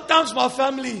 sometimes my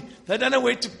family, they don't know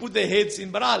where to put their heads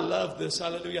in, but I love this.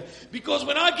 Hallelujah. Because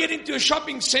when I get into a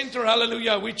shopping center,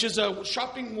 hallelujah, which is a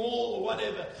shopping mall or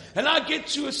whatever, and I get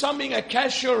to a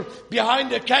cashier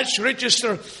behind the cash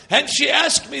register, and she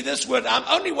asks me this word, I'm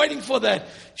only waiting for that.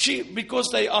 Because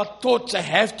they are taught they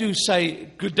have to say,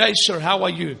 good day, sir, how are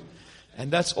you?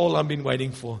 And that's all I've been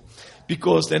waiting for.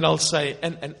 Because then I'll say,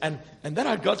 and that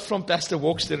I got from Pastor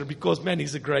Walkster, because man,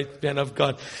 he's a great man of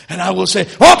God. And I will say,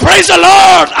 oh, praise the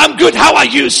Lord, I'm good, how are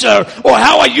you, sir? Or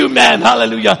how are you, ma'am?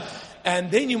 Hallelujah.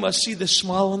 And then you must see the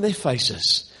smile on their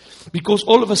faces. Because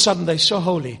all of a sudden they're so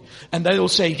holy. And they will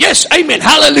say, yes, amen,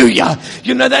 hallelujah.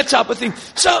 You know, that type of thing.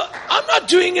 So I'm not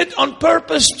doing it on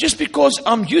purpose just because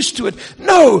I'm used to it.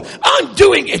 No, I'm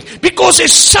doing it because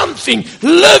there's something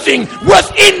living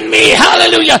within me.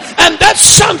 Hallelujah. And that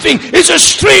something is a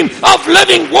stream of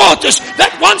living waters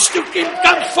that wants to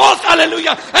come forth.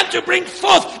 Hallelujah. And to bring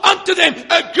forth unto them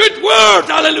a good word.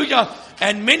 Hallelujah.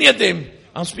 And many of them,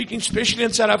 I'm speaking especially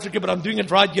in South Africa, but I'm doing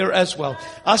it right here as well.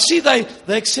 I see they're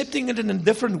accepting it in a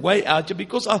different way out here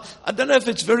because I don't know if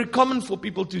it's very common for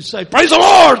people to say, praise the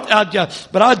Lord out here,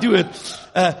 but I do it.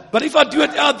 But if I do it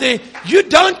out there, you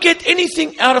don't get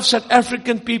anything out of South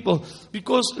African people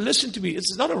because, listen to me,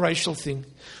 it's not a racial thing.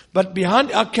 But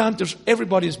behind our counters,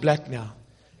 everybody is black now.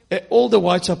 All the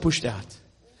whites are pushed out.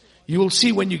 You will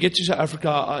see when you get to South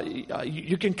Africa,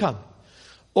 you can come.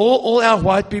 All our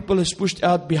white people is pushed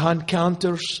out behind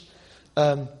counters,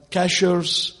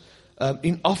 cashiers,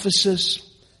 in offices.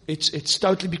 It's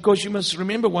totally, because you must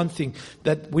remember one thing,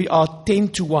 that we are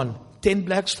 10-1, 10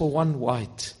 blacks for 1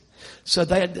 white. So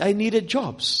they needed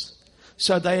jobs.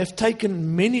 So they have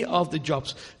taken many of the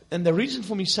jobs. And the reason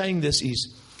for me saying this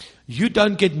is, you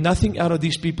don't get nothing out of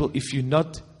these people if you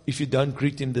don't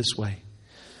greet them this way.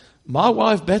 My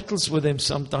wife battles with them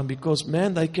sometimes because,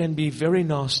 man, they can be very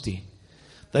nasty.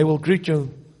 They will greet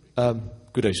you,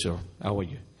 good day, sir. How are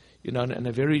you? You know, in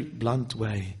a very blunt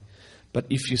way. But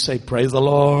if you say, praise the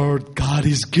Lord, God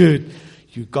is good,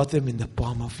 you got them in the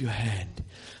palm of your hand.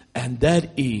 And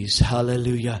that is,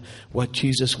 hallelujah, what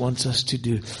Jesus wants us to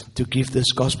do, to give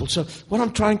this gospel. So what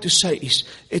I'm trying to say is,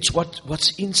 it's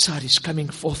what's inside is coming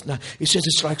forth now. It says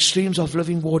it's like streams of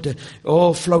living water,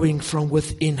 all flowing from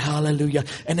within, hallelujah.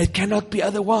 And it cannot be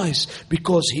otherwise,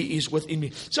 because He is within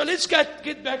me. So let's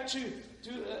get back to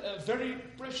a very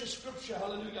precious scripture,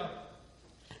 hallelujah.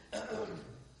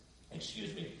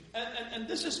 Excuse me. And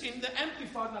this is in the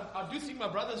Amplified. Now, I do think my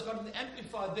brother's got the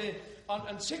Amplified there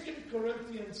on 2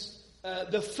 Corinthians,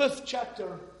 the 5th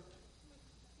chapter.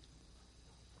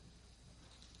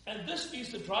 And this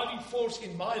is the driving force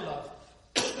in my life.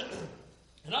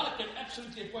 And I can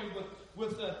absolutely acquaint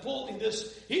with Paul in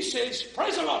this. He says,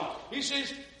 praise the Lord. He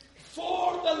says,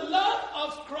 for the love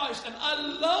of Christ, and I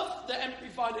love the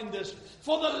Amplified in this,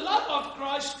 for the love of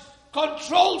Christ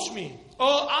controls me. Or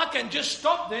I can just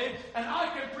stop there and I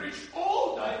can preach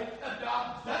all day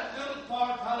about that little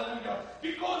part, hallelujah.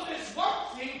 Because there's one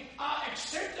thing I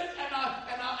accepted and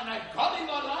I got in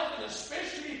my life, and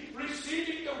especially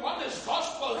receiving the oneness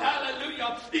gospel,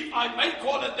 hallelujah, if I may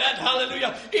call it that,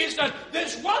 hallelujah, is that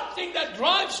there's one thing that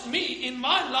drives me in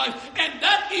my life, and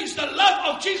that is the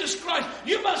love of Jesus Christ.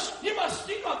 You must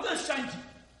think of this, saints.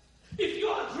 If you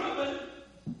are driven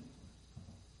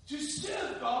to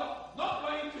serve God, not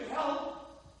going to hell,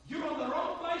 you're on the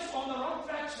wrong place, on the wrong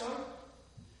track, sir.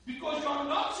 Because you are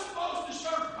not supposed to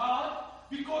serve God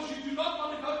because you do not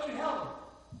want to go to hell.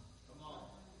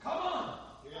 Come on.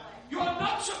 Yeah. You are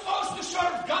not supposed to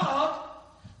serve God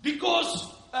because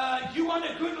you want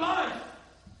a good life.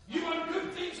 You want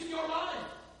good things in your life.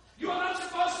 You are not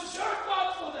supposed to serve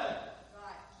God for that.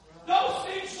 Right. Those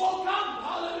things will come.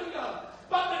 Hallelujah.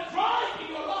 But the drive in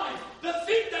your life, the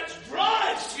thing that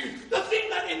drives you, the thing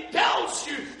that impels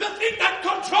you, the thing that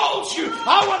controls you,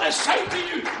 I want to say to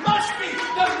you, must be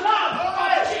the love of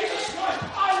Jesus Christ.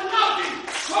 I love Him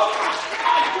so much.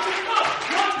 I do not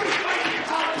want to fight Him.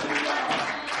 Hallelujah.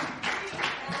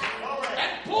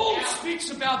 And Paul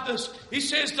speaks about this. He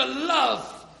says the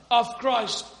love of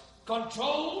Christ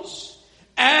controls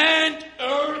and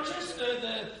urges.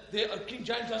 The King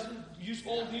James doesn't use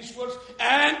all these words.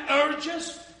 And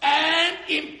urges and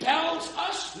impels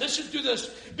us. Listen to this.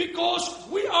 Because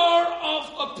we are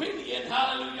of opinion,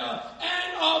 hallelujah,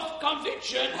 and of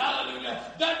conviction, hallelujah,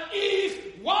 that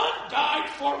if one died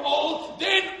for all,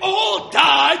 then all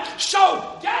died.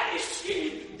 So Daddy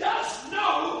Skeet does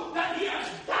know that he has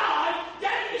died.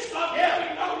 Daddy's not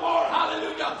living no more,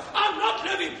 hallelujah. I'm not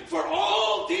living for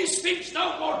all these things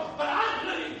no more, but I'm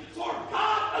living for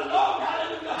God alone,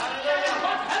 hallelujah. And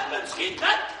what happens in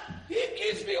that? He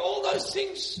gives me all those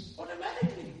things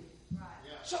automatically. Right.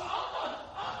 Yeah. So I'm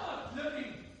not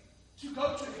living to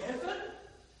go to heaven.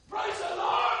 Praise the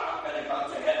Lord, I'm going to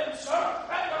go to heaven, sir,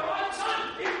 at the right time.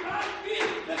 It might be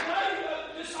the day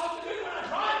this afternoon when I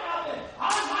drive out there.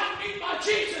 I might meet my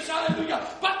Jesus, hallelujah.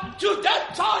 But to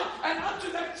that time, and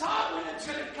unto that time when it's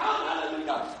going to come,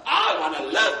 hallelujah, I want to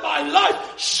live my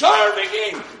life serving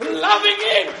Him, loving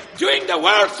Him, doing the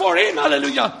word for Him,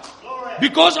 hallelujah.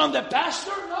 Because I'm the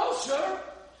pastor? No, sir.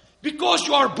 Because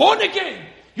you are born again.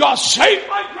 You are saved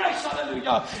by grace,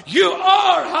 hallelujah. You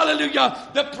are, hallelujah,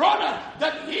 the product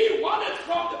that He wanted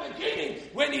from the beginning.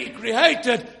 when He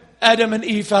created Adam and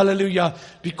Eve. Hallelujah.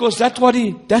 Because that's what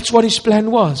His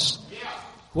plan was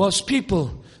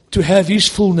people to have His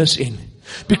fullness in.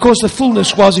 Because the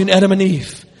fullness was in Adam and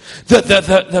Eve.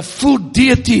 The full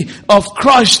deity of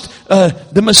Christ,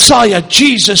 the Messiah,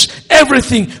 Jesus,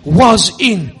 everything was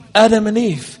in Adam and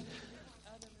Eve.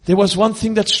 There was one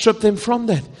thing that stripped them from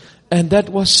that, and that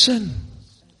was sin.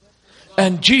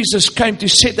 And Jesus came to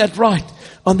set that right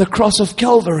on the cross of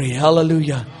Calvary.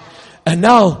 Hallelujah. And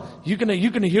now, you're gonna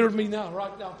hear me now,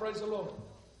 right now. Praise the Lord.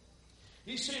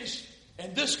 He says,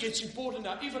 and this gets important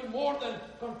now, even more than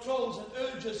controls and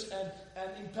urges and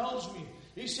impels me.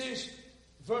 He says,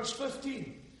 verse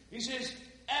 15, He says,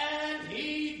 and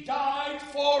He died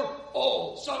for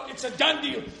all. So it's a done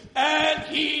deal. And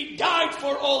He died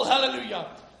for all. Hallelujah.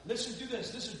 Listen to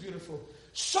this. This is beautiful.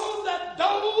 So that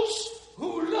those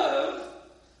who live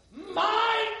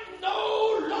might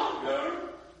no longer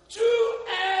to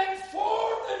and for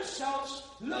themselves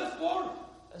live for.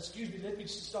 Excuse me, let me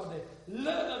start there.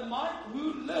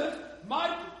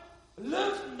 Might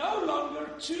live no longer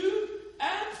to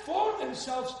and for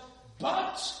themselves,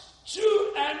 but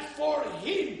to and for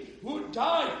Him who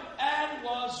died and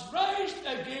was raised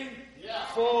again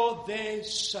for their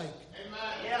sake. Amen.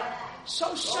 Yeah.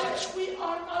 So since we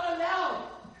are not allowed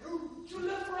to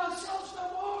live for ourselves no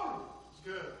more.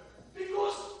 Good.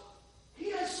 Because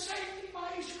He has saved me by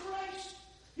His grace.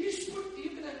 He's put,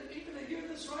 you're going to hear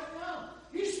this right now.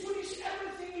 He's put His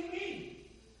everything in me.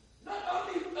 Not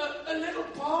only a little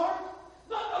part.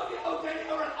 Not only, oh Daddy,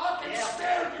 all right, I can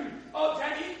spare you. Oh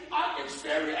Daddy, I can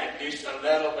spare you at least a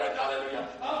little bit. Hallelujah.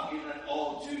 I've given it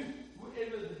all to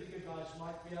whoever the bigger guys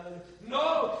might be. Hallelujah.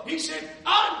 No, He said,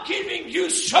 I'm giving you,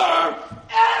 sir,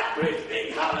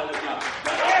 everything. Hallelujah.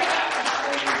 That I have.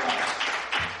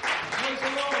 Praise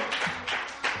the Lord.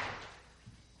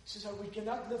 He says, we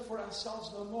cannot live for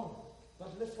ourselves no more,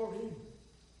 but live for Him.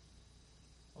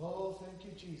 Oh, thank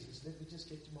you, Jesus. Let me just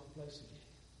get to my place again.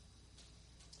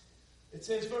 It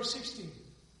says, verse 16,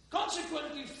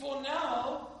 consequently, for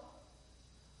now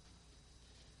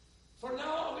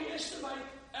we estimate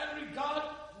and regard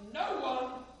no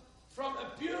one from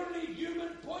a purely human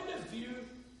point of view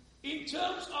in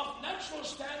terms of natural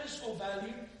status or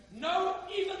value. No,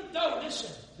 even though,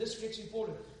 listen, this gets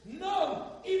important.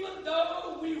 No, even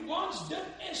though we once did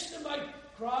estimate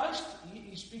Christ,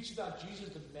 he speaks about Jesus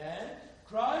the man,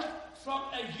 Christ from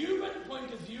a human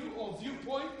point of view or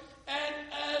viewpoint, and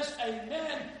as a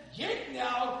man, yet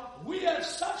now we have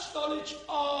such knowledge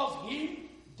of Him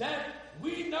that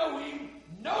we know Him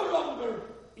no longer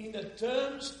in the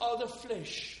terms of the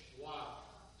flesh. Wow.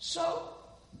 So,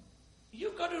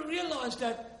 you've got to realize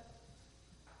that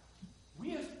we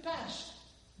have passed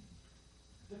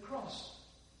the cross.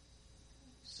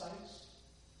 Saints,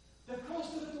 the cross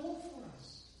did it all for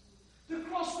us. The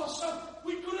cross was so,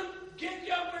 we couldn't get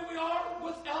here where we are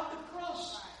without the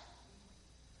cross.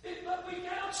 But we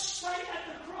cannot stay at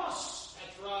the cross.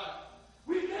 That's right.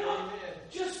 We cannot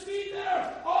just be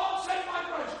there. Oh, I'm saved by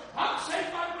grace. I'm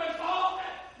saved by grace. Oh,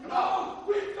 no,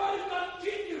 we've got to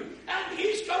continue. And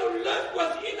He's going to live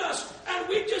within us. And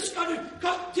we're just going to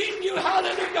continue,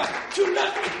 hallelujah, to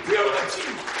live in purity.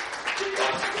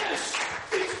 Because yes,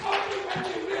 it's only when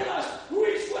we realize who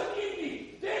is within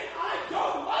me, then I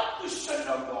don't want to sin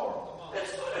no more.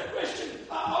 It's not a question,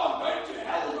 I'm going to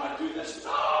hell when I do this.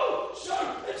 No,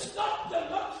 sir, it's not the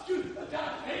multitude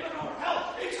about heaven or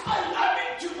hell. It's I love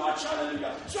Him too much,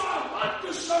 hallelujah. So I want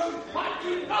to serve Him. I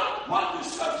do not want to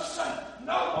serve sin.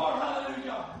 No more,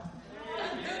 hallelujah.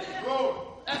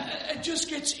 It just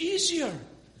gets easier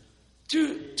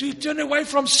to turn away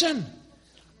from sin.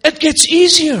 It gets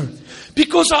easier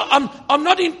because I'm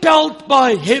not impelled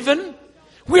by heaven.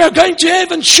 We are going to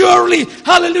heaven, surely.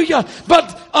 Hallelujah.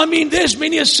 But, there's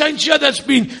many a saint here that's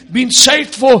been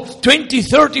saved for 20,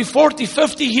 30, 40,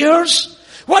 50 years.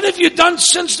 What have you done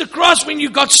since the cross when you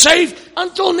got saved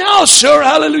until now, sir?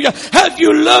 Hallelujah. Have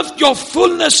you lived your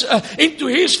fullness into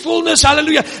His fullness?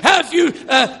 Hallelujah. Have you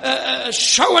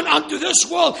shown unto this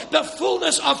world the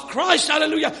fullness of Christ?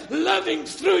 Hallelujah. Living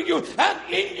through you and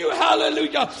in you.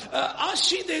 Hallelujah. I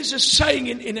see there's a saying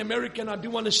in America, and I do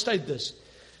want to state this.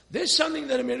 There's something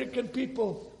that American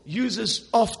people uses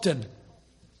often.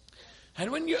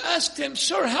 And when you ask them,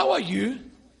 sir, how are you?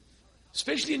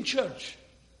 Especially in church.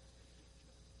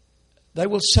 They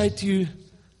will say to you,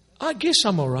 I guess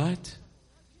I'm all right.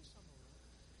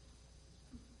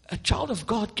 A child of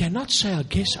God cannot say, I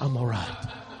guess I'm all right.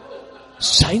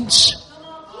 Saints,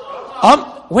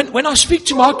 when I speak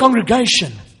to my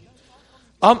congregation,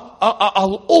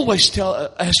 I'll always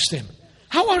ask them,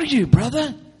 how are you,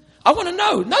 brother? I want to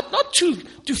know, not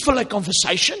to fill a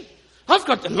conversation. I've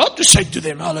got a lot to say to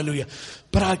them, hallelujah.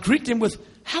 But I greet them with,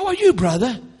 how are you,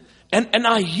 brother? And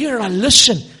I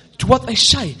listen to what they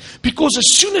say. Because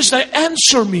as soon as they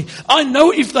answer me, I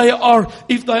know if they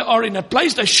are in a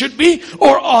place they should be,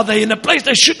 or are they in a place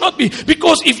they should not be.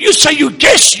 Because if you say you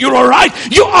guess you're alright,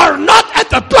 you are not at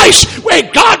the place where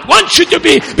God wants you to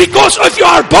be. Because if you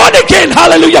are born again,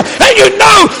 hallelujah, and you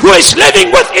know who is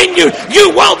living within you, you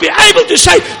will be able to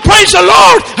say, praise the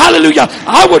Lord, hallelujah.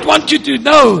 I would want you to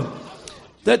know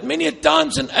that many a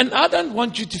times, and I don't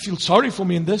want you to feel sorry for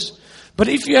me in this, but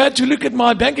if you had to look at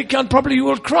my bank account, probably you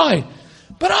will cry.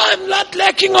 But I'm not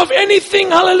lacking of anything,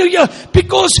 hallelujah,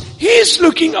 because He's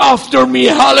looking after me,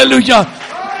 hallelujah.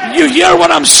 You hear what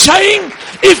I'm saying?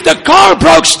 If the car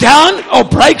breaks down,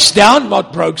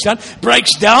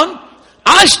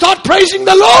 I start praising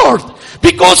the Lord.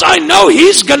 Because I know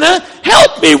He's gonna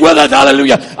help me with it,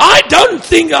 hallelujah. I don't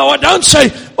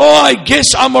say, I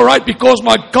guess I'm alright because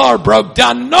my car broke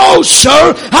down. No,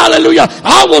 sir, hallelujah.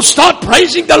 I will start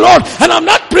praising the Lord. And I'm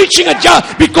not preaching it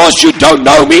just because you don't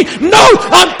know me. No,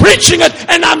 I'm preaching it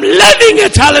and I'm living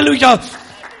it, hallelujah.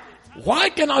 Why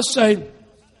can I say,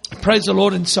 praise the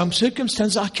Lord in some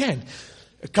circumstances? I can.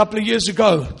 A couple of years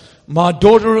ago, my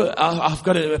daughter, I've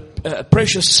got a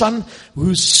precious son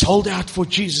who's sold out for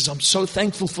Jesus. I'm so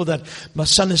thankful for that. My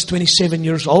son is 27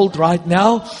 years old right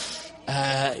now.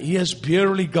 He has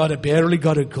barely got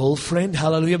a girlfriend.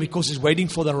 Hallelujah. Because he's waiting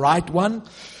for the right one.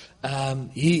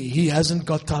 He hasn't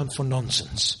got time for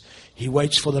nonsense. He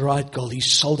waits for the right girl.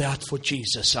 He's sold out for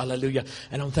Jesus. Hallelujah.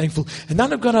 And I'm thankful. And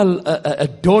then I've got a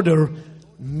daughter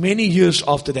many years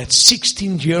after that,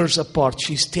 16 years apart.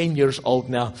 She's 10 years old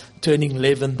now, turning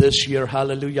 11 this year.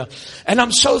 Hallelujah. And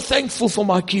I'm so thankful for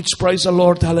my kids. Praise the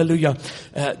Lord. Hallelujah.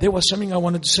 There was something I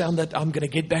wanted to say on that. I'm going to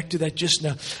get back to that just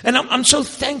now. And I'm so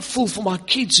thankful for my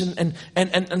kids and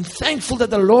thankful that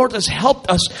the Lord has helped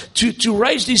us to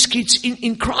raise these kids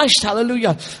in Christ.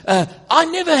 Hallelujah. I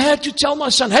never had to tell my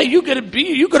son, hey, you got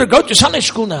to go to Sunday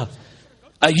school now.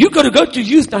 You got to go to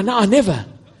youth now. No, I never.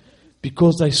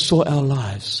 Because they saw our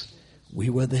lives.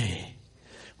 We were there.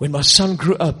 When my son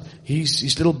grew up,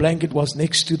 his little blanket was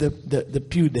next to the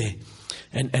pew there.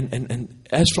 And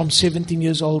as from 17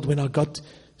 years old, when I got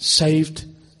saved,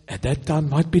 at that time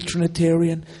might be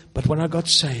Trinitarian, but when I got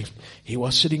saved, he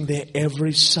was sitting there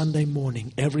every Sunday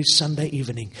morning, every Sunday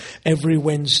evening, every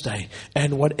Wednesday,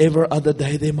 and whatever other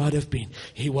day there might have been.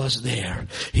 He was there.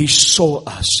 He saw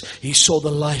us. He saw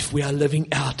the life we are living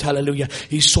out. Hallelujah.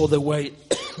 He saw the way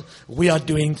we are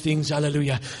doing things.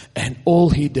 Hallelujah. And all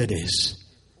he did is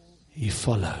he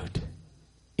followed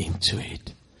into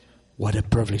it. What a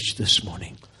privilege this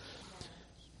morning.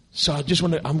 So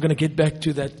I'm going to get back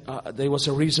to that. There was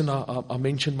a reason I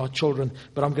mentioned my children,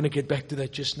 but I'm going to get back to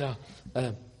that just now.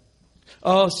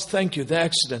 Thank you. The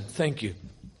accident. Thank you.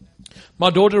 My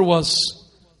daughter was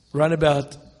around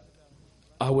about,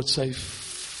 I would say,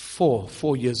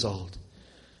 4 years old,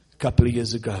 a couple of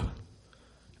years ago.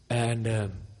 And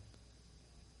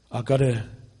I got a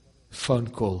phone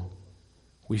call.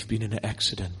 We've been in an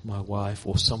accident. My wife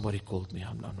or somebody called me.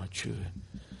 I'm not sure.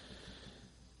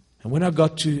 And when I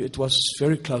got to, it was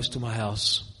very close to my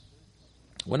house.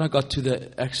 When I got to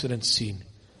the accident scene,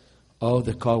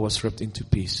 the car was ripped into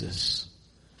pieces.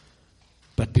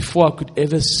 But before I could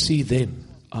ever see them,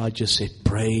 I just said,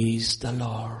 praise the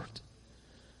Lord.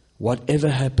 Whatever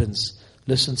happens,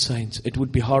 listen, saints, it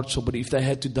would be hard, but if they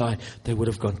had to die, they would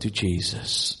have gone to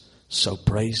Jesus. So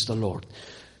praise the Lord.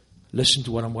 Listen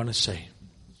to what I want to say.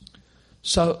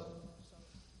 So,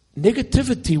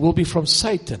 negativity will be from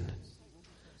Satan.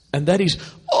 And that is,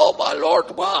 oh my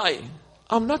Lord, why?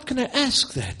 I'm not going to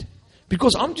ask that.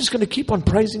 Because I'm just going to keep on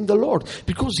praising the Lord.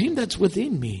 Because Him that's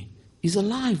within me is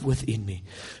alive within me.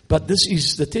 But this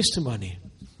is the testimony.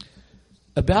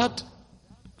 About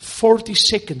 40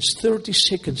 seconds, 30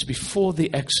 seconds before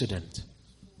the accident,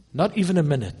 not even a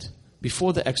minute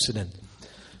before the accident,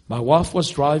 my wife was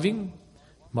driving.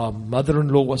 My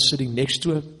mother-in-law was sitting next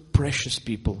to her. Precious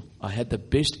people. I had the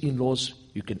best in-laws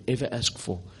you can ever ask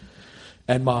for.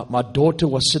 And my daughter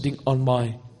was sitting on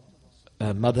my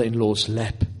mother-in-law's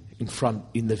lap in front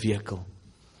in the vehicle.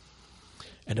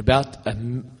 And about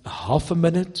half a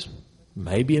minute,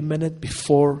 maybe a minute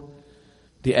before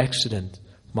the accident,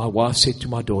 my wife said to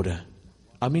my daughter,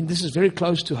 this is very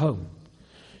close to home.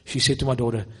 She said to my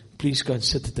daughter, please go and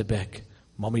sit at the back.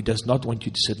 Mommy does not want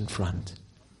you to sit in front.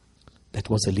 That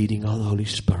was the leading of the Holy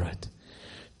Spirit.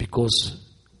 Because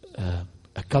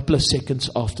a couple of seconds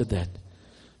after that,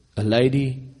 a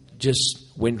lady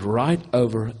just went right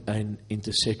over an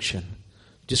intersection,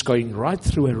 just going right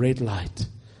through a red light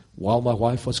while my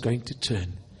wife was going to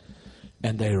turn.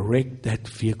 And they wrecked that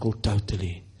vehicle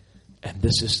totally. And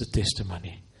this is the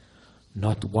testimony.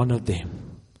 Not one of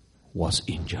them was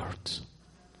injured.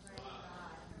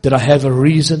 Did I have a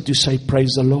reason to say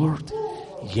praise the Lord?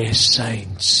 Yes,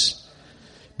 saints.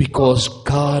 Because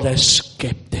God has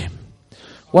kept them.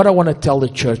 What I want to tell the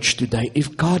church today,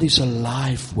 if God is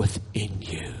alive within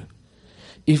you,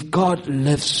 if God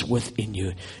lives within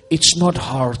you, it's not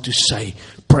hard to say,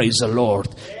 praise the Lord.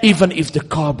 Even if the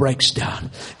car breaks down,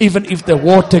 even if the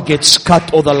water gets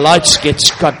cut or the lights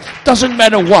gets cut, doesn't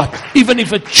matter what. Even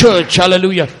if a church,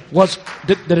 hallelujah,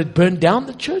 did it burn down,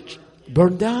 the church?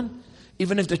 Burn down?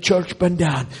 Even if the church burned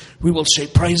down, we will say,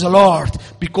 praise the Lord.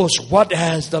 Because what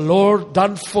has the Lord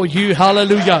done for you?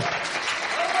 Hallelujah.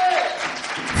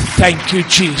 Thank you,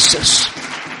 Jesus.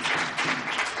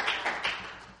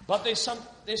 But there's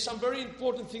some very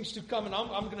important things to come, and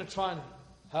I'm going to try and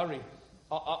hurry.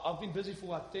 I've been busy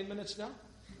for 10 minutes now?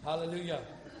 Hallelujah.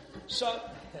 So,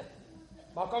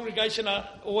 my congregation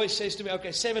always says to me,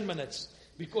 okay, 7 minutes.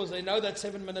 Because they know that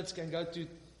 7 minutes can go to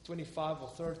 25 or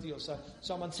 30 or so.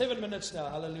 So I'm on 7 minutes now.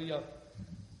 Hallelujah.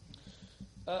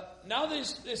 Now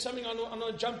there's something I'm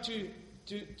going to jump to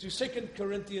 2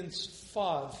 Corinthians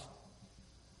 5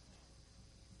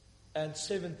 and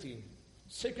 17.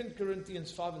 2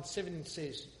 Corinthians 5 and 17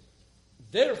 says,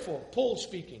 therefore, Paul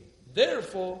speaking,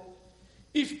 therefore,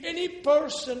 if any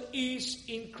person is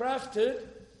engrafted,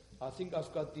 I think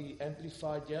I've got the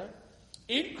Amplified here,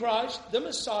 in Christ, the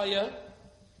Messiah,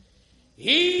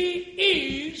 he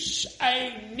is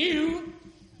a new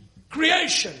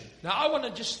creation. Now I want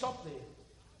to just stop there.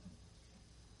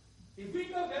 If we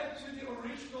go back to the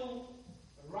original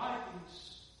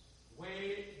writings where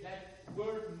that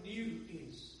word new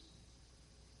is,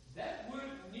 that word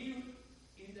new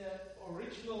in the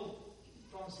original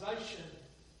translation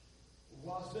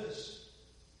was this: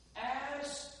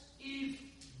 as if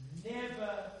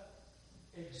never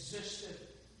existed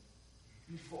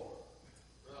before.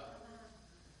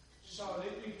 So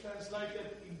let me translate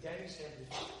it in Danny's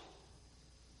English.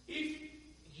 If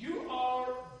you are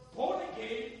born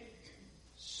again,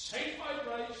 saved by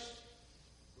grace,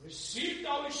 received the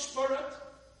Holy Spirit,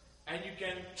 and you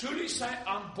can truly say,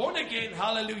 I'm born again,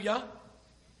 hallelujah,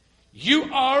 you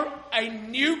are a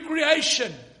new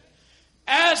creation.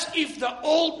 As if the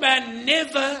old man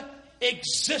never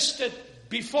existed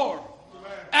before.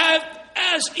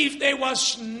 As if there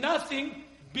was nothing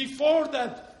before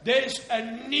that. There's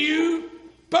a new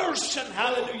person,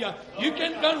 hallelujah. You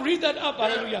can go and read that up,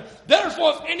 hallelujah.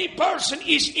 Therefore, if any person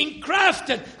is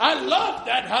engrafted, I love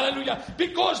that, hallelujah,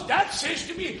 because that says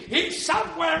to me, he's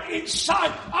somewhere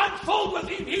inside. I'm filled with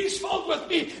him, he's filled with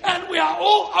me, and we are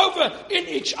all over in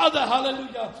each other,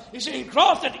 hallelujah. He's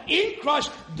engrafted in Christ,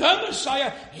 the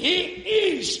Messiah. He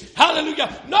is,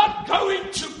 hallelujah, not going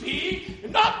to be,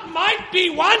 not might be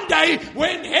one day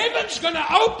when heaven's going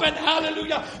to open,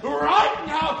 hallelujah. Right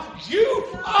now, you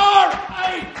are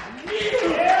a new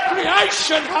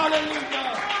creation,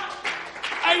 hallelujah.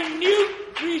 A new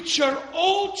creature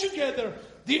altogether.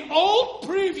 The old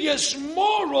previous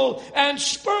moral and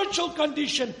spiritual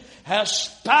condition has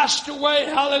passed away,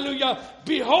 hallelujah.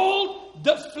 Behold,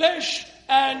 the flesh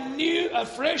and new,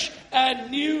 fresh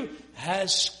and new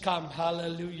has come,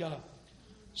 hallelujah.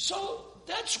 So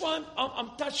that's why I'm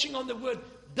touching on the word.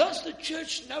 Does the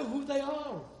church know who they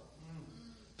are?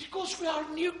 Because we are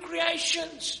new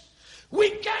creations. We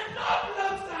cannot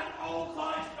live that old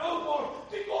life no more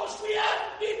because we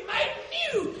have been made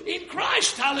new in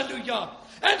Christ. Hallelujah.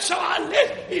 And so I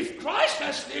live. If Christ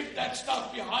has left that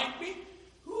stuff behind me,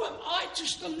 who am I to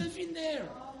still live in there?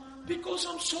 Because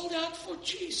I'm sold out for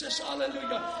Jesus.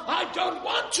 Hallelujah. I don't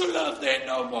want to live there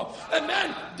no more. And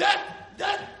man,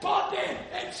 that part there,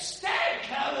 it's stank.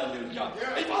 Hallelujah.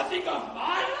 If I think of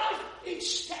my life,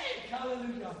 it's stank.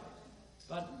 Hallelujah.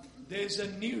 But there's a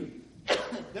new.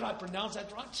 Did I pronounce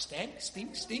that right? Stank,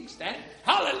 stink, stank.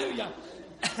 Hallelujah.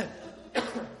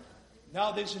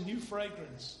 Now there's a new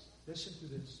fragrance. Listen to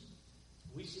this.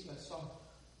 We sing a song.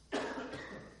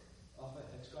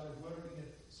 It's got a word in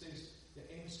it. It says the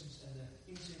incense and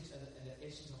the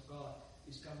essence of God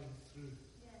is coming through.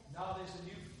 Yes. Now there's a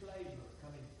new flavor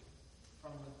coming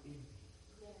from within.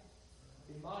 Yes.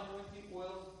 In my anointing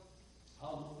oil,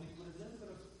 I'll normally put a little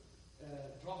bit of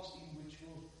drops in which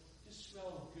will just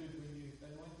smell good when you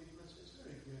anoint people. It's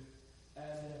very good.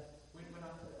 And when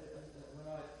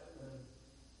I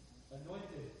anoint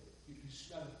it, you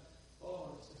smell it.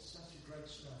 Oh, it's such a great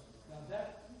smell. Now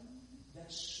that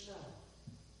smell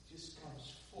just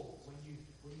comes forth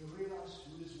when you realize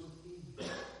who is within you.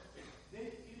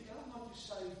 Then you don't want to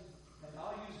say, and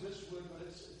I use this word, but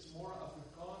it's more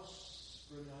Afrikaans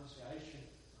pronunciation.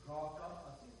 Raka.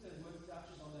 I think the word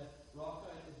touches on that.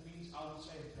 Raka. It means, I would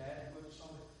say, a bad word.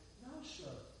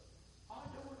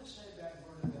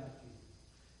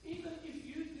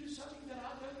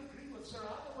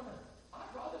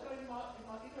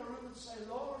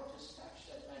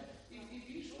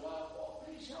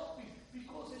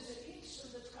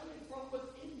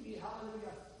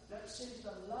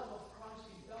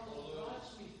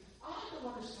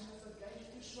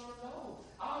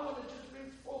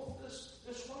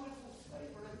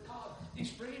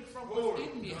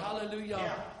 Hallelujah.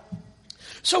 Yeah.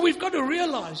 So we've got to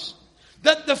realize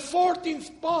that the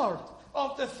 14th part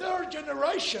of the third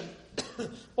generation,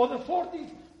 or the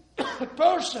 14th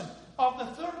person of the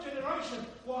third generation,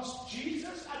 was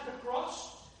Jesus at the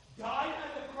cross, died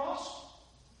at the cross,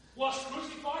 was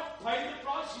crucified, paid the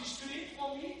price, He stood in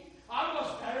for me. I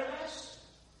was Barabbas.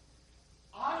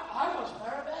 I was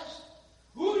Barabbas.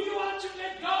 Who do you want to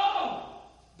let go?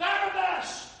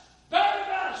 Barabbas!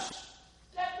 Barabbas!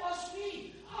 That was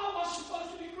me. I was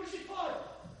supposed to be crucified.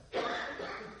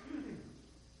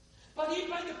 But He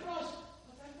paid the price.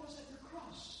 But that was at the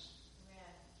cross.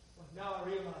 But now I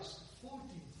realize the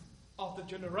 14th of the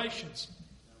generations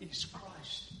is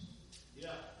Christ. Yeah.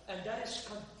 And that is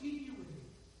continuing,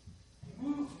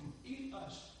 moving in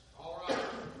us, All right.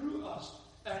 through us,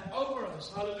 and over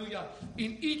us. Hallelujah.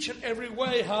 In each and every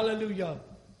way. Hallelujah.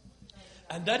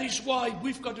 And that is why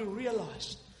we've got to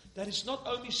realize that it's not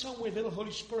only somewhere little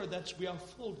Holy Spirit that we are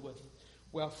filled with.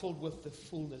 We are filled with the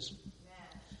fullness.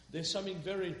 There's something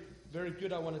very, very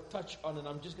good I want to touch on, and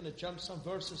I'm just going to jump some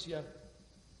verses here.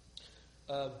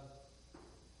 Let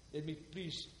me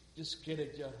please just get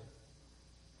it here.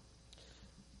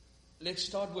 Let's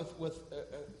start with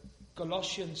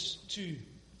Colossians 2,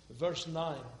 verse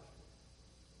 9.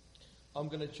 I'm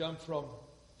going to jump from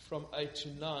 8 to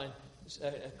 9.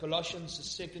 Colossians, the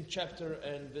second chapter,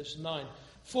 and verse 9.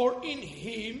 For in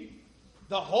Him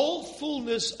the whole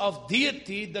fullness of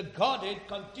deity, the Godhead,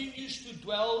 continues to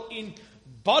dwell in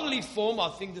bodily form. I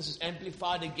think this is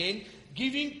amplified again,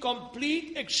 giving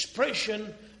complete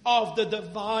expression of the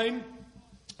divine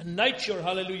nature.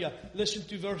 Hallelujah. Listen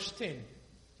to verse 10.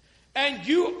 And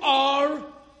you are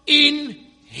in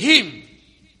Him,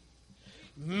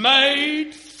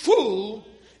 made full,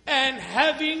 and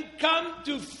having come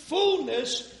to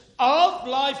fullness of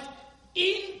life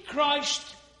in Christ,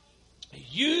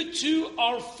 you too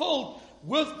are filled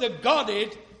with the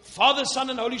Godhead, Father, Son,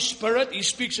 and Holy Spirit. He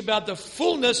speaks about the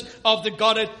fullness of the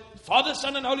Godhead, Father,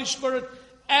 Son, and Holy Spirit,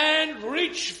 and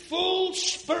reach full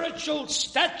spiritual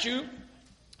stature.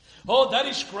 Oh, that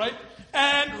is great.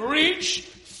 And reach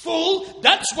full.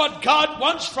 That's what God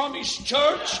wants from His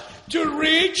church, to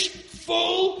reach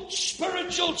full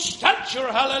spiritual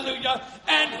stature. Hallelujah.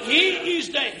 And He is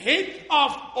the head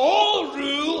of all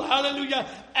rule. Hallelujah.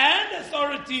 And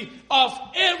authority of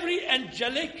every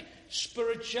angelic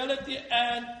spirituality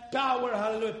and power.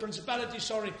 Hallelujah. Principality,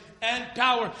 and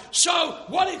power. So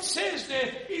what it says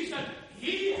there is that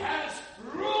He has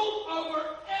ruled over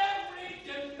every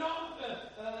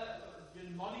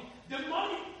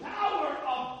demonic power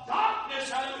of darkness.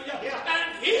 Hallelujah. Yeah.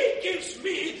 And He gives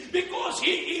me, because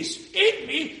He is in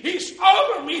me, He's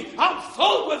over me, I'm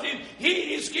filled with Him.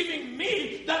 He is giving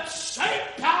me that same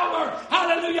power,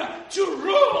 hallelujah, to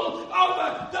rule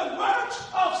over the works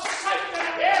of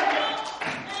Satan. Yeah.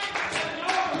 And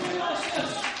now I realize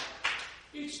this.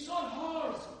 It's not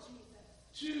hard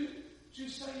to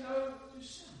say no to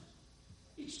sin.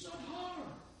 It's not hard.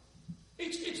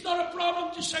 It's not a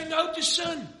problem to say no to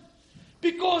sin,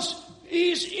 because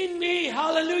He is in me,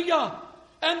 hallelujah.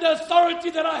 And the authority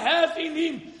that I have in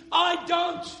Him, I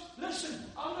don't. Listen,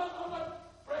 I'm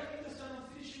not breaking this down. I'm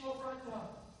finishing off right now.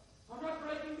 I'm not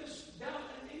breaking this down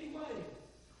in any way.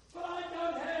 But I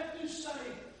don't have to say,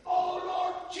 oh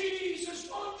Lord Jesus,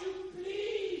 won't you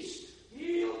please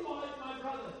heal my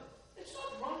brother. It's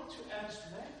not wrong to ask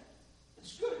that.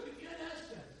 It's good, you can ask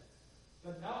that.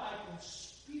 But now I can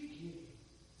speak here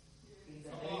in the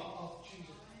name of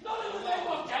Jesus. Not in the name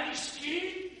of Daddy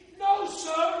Ski. No,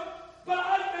 sir. But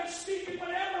I may speak it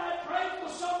whenever I pray for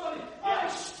somebody. I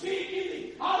speak in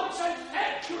the. I would say,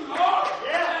 thank you, Lord.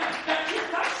 Yeah. That you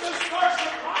touch this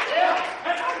person right now.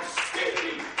 And I'm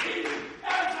speaking healing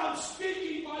as I'm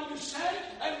speaking while you say.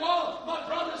 And while my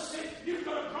brother said, you've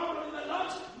got a problem in the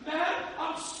lungs. Man,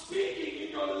 I'm speaking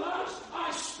in your lungs. I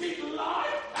speak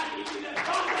life and in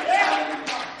abundance. Yeah.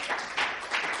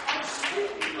 I'm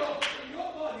speaking in your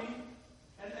body.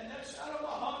 And that's out of my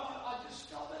heart. I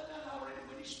just felt that now already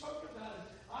when He spoke about it.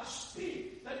 I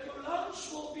speak that your lungs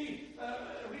will be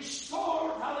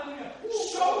restored, hallelujah,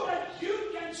 so that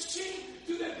you can sing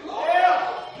to the glory of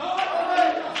God,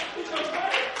 hallelujah, in the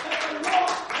way that the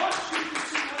Lord wants you to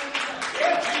sing,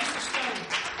 hallelujah, in Jesus' name.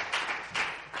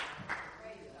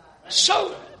 So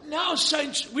now,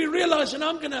 saints, we realize, and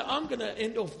I'm gonna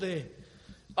end off there.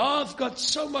 I've got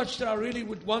so much that I really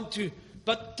would want to,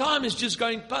 but time is just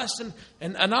going past,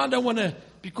 and I don't want to,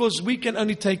 because we can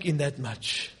only take in that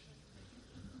much.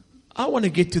 I want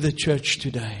to get to the church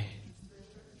today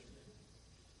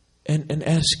and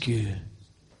ask you,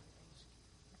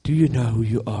 do you know who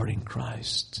you are in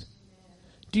Christ?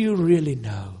 Do you really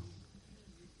know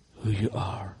who you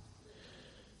are?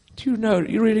 Do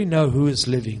you really know who is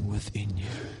living within you?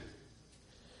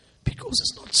 Because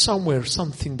it's not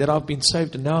something that I've been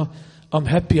saved and now I'm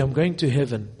happy, I'm going to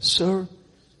heaven. Sir,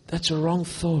 that's a wrong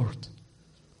thought.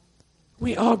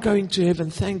 We are going to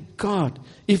heaven, thank God.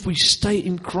 If we stay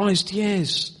in Christ,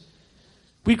 yes.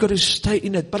 We've got to stay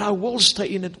in it, but I will stay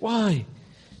in it. Why?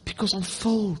 Because I'm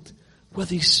filled with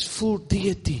His full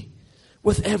deity,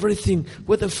 with everything,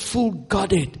 with a full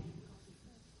Godhead,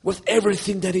 with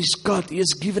everything that He's got. He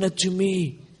has given it to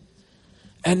me.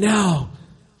 And now,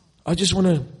 I just want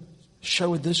to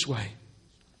show it this way.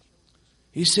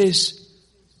 He says,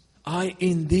 I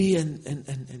in thee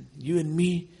and you in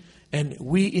me, and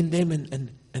we in them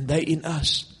and they in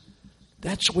us.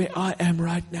 That's where I am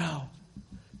right now.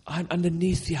 I'm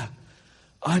underneath you.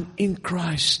 I'm in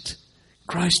Christ.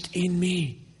 Christ in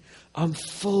me. I'm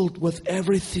filled with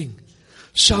everything.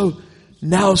 So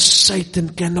now Satan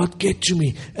cannot get to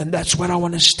me. And that's where I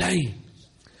want to stay.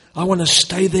 I want to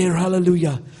stay there.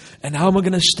 Hallelujah. And how am I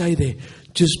going to stay there?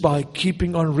 Just by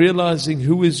keeping on realizing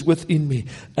who is within me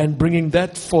and bringing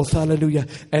that forth. Hallelujah.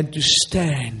 And to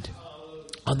stand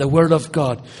on the Word of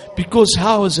God. Because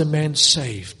how is a man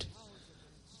saved?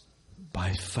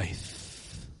 By faith.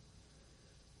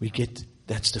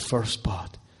 That's the first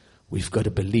part. We've got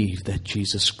to believe that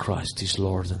Jesus Christ is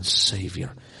Lord and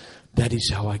Savior. That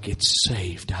is how I get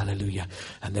saved. Hallelujah.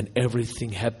 And then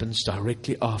everything happens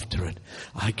directly after it.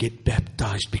 I get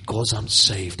baptized because I'm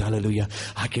saved. Hallelujah.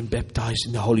 I can baptize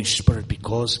in the Holy Spirit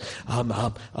because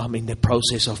I'm in the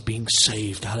process of being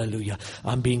saved. Hallelujah.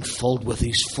 I'm being filled with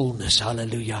His fullness.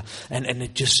 Hallelujah. And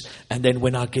then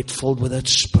when I get filled with that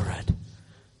Spirit,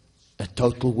 a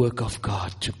total work of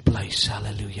God took place.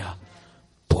 Hallelujah.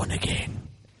 Born again.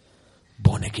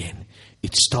 Born again.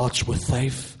 It starts with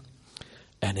faith.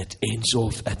 And it ends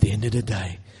off at the end of the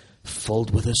day,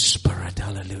 filled with the Spirit.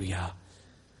 Hallelujah.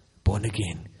 Born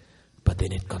again. But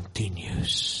then it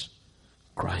continues.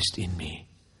 Christ in me.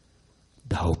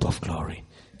 The hope of glory.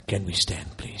 Can we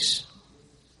stand, please?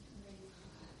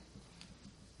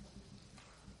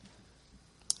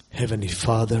 Heavenly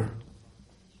Father,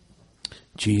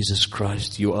 Jesus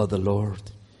Christ, You are the Lord.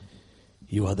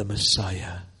 You are the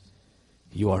Messiah.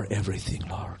 You are everything,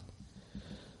 Lord.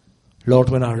 Lord,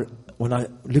 when I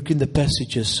look in the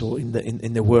passages or in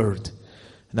the Word,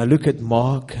 and I look at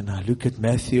Mark and I look at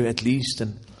Matthew at least,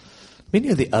 and many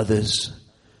of the others,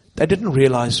 they didn't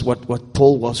realize what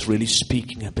Paul was really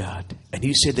speaking about. And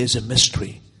he said there's a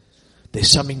mystery.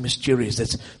 There's something mysterious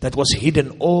that was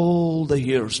hidden all the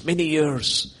years, many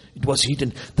years. It was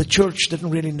hidden. The church didn't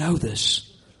really know this,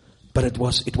 but it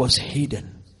was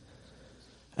hidden.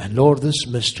 And Lord, this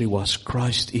mystery was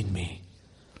Christ in me,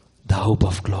 the hope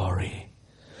of glory.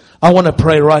 I want to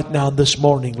pray right now this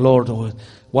morning, Lord, or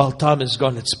while time is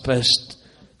gone, it's past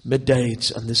midday,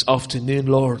 it's on this afternoon,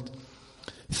 Lord.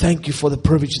 Thank You for the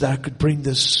privilege that I could bring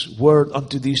this word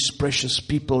unto these precious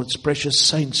people, its precious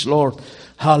saints, Lord.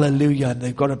 Hallelujah. And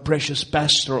they've got a precious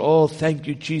pastor. Oh, thank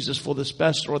You, Jesus, for this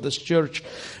pastor of this church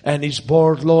and his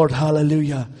board, Lord.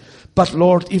 Hallelujah. But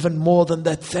Lord, even more than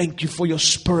that, thank You for Your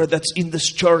Spirit that's in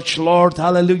this church, Lord.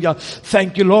 Hallelujah.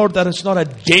 Thank You, Lord, that it's not a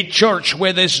dead church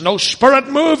where there's no Spirit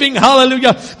moving.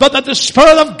 Hallelujah. But that the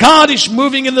Spirit of God is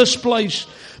moving in this place.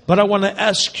 But I want to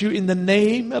ask You in the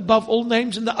name above all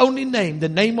names, in the only name, the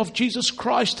name of Jesus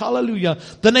Christ. Hallelujah.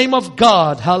 The name of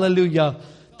God. Hallelujah.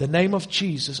 The name of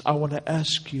Jesus. I want to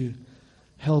ask You,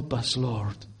 help us,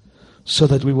 Lord, so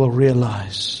that we will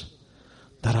realize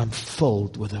that I'm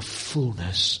filled with the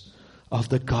fullness of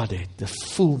the Godhead. The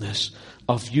fullness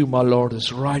of You, my Lord,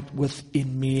 is right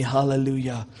within me.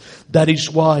 Hallelujah. That is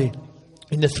why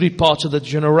in the 3 parts of the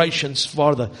generations,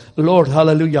 Father, Lord,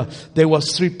 hallelujah, there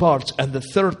was 3 parts, and the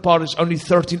 3rd part is only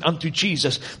 13 unto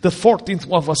Jesus. The 14th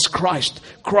one was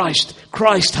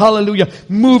Christ, hallelujah,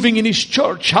 moving in His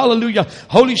church, hallelujah.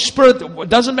 Holy Spirit,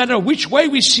 doesn't matter which way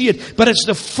we see it, but it's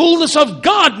the fullness of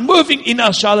God moving in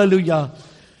us, hallelujah.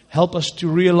 Help us to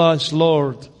realize,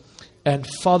 Lord, and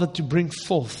Father, to bring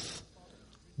forth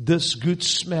this good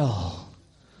smell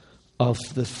of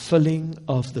the filling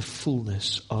of the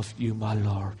fullness of You, my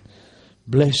Lord.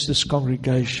 Bless this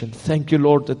congregation. Thank You,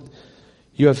 Lord, that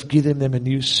You have given them a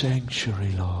new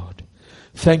sanctuary, Lord.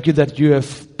 Thank You that You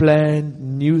have planned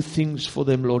new things for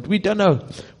them, Lord. We don't know.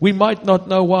 We might not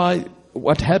know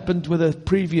what happened with the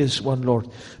previous one, Lord.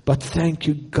 But thank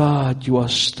You, God, You are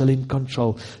still in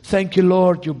control. Thank You,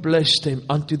 Lord, You blessed them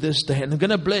unto this day. And I'm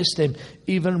going to bless them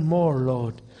even more,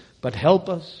 Lord. But help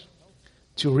us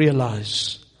to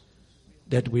realize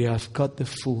that we have got the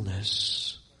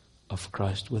fullness of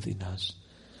Christ within us.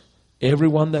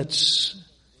 Everyone that's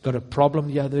got a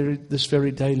problem this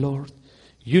very day, Lord,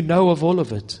 You know of all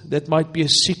of it. That might be a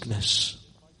sickness.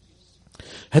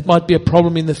 It might be a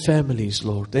problem in the families,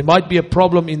 Lord. There might be a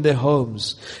problem in their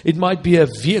homes. It might be a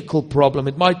vehicle problem.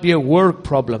 It might be a work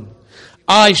problem.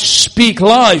 I speak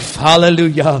life,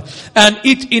 hallelujah, and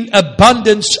it in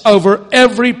abundance over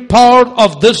every part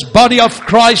of this body of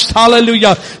Christ,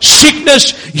 hallelujah.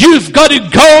 Sickness, you've got to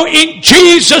go in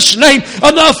Jesus' name,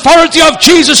 on the authority of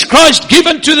Jesus Christ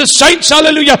given to the saints,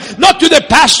 hallelujah. Not to the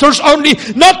pastors only,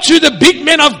 not to the big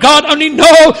men of God only,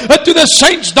 no, but to the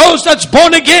saints, those that's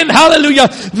born again, hallelujah.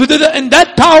 In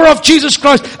that power of Jesus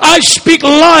Christ, I speak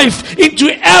life into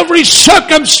every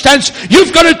circumstance.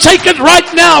 You've got to take it right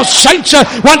now, saints.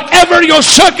 Whatever your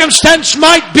circumstance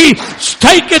might be,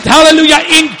 take it, hallelujah,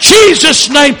 in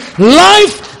Jesus' name.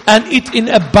 Life and it in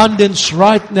abundance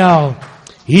right now.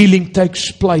 Healing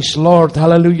takes place, Lord,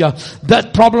 hallelujah.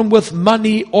 That problem with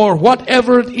money or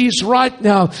whatever it is right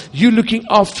now, you looking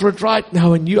after it right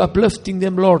now and you uplifting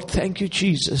them, Lord. Thank you,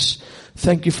 Jesus.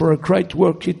 Thank you for a great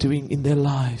work you're doing in their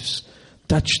lives.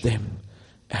 Touch them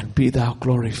and be thou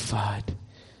glorified.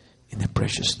 In the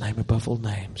precious name above all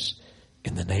names.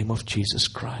 In the name of Jesus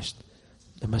Christ,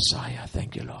 the Messiah.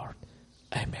 Thank you, Lord.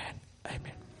 Amen.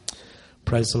 Amen.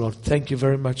 Praise the Lord. Thank you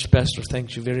very much, Pastor.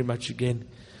 Thank you very much again.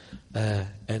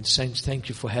 And saints, thank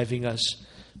you for having us.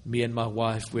 Me and my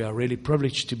wife, we are really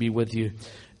privileged to be with you.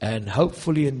 And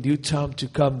hopefully in due time to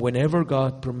come, whenever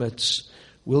God permits,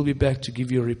 we'll be back to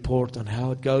give you a report on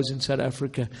how it goes in South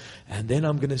Africa. And then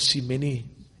I'm going to see many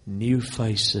new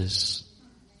faces.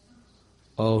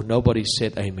 Oh, nobody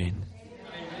said amen.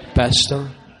 Pastor,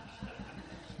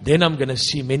 then I'm going to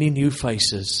see many new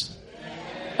faces.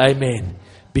 Amen.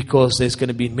 Because there's going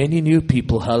to be many new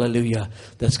people, hallelujah,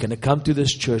 that's going to come to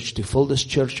this church to fill this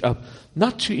church up.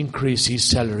 Not to increase his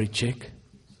salary check.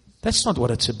 That's not what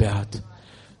it's about.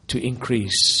 To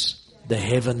increase the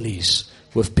heavenlies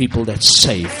with people that's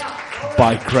saved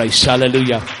by grace.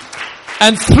 Hallelujah.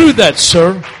 And through that,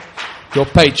 sir, your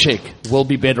paycheck will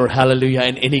be better. Hallelujah.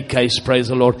 In any case, praise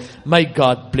the Lord. May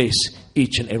God bless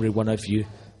each and every one of you.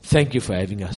 Thank you for having us.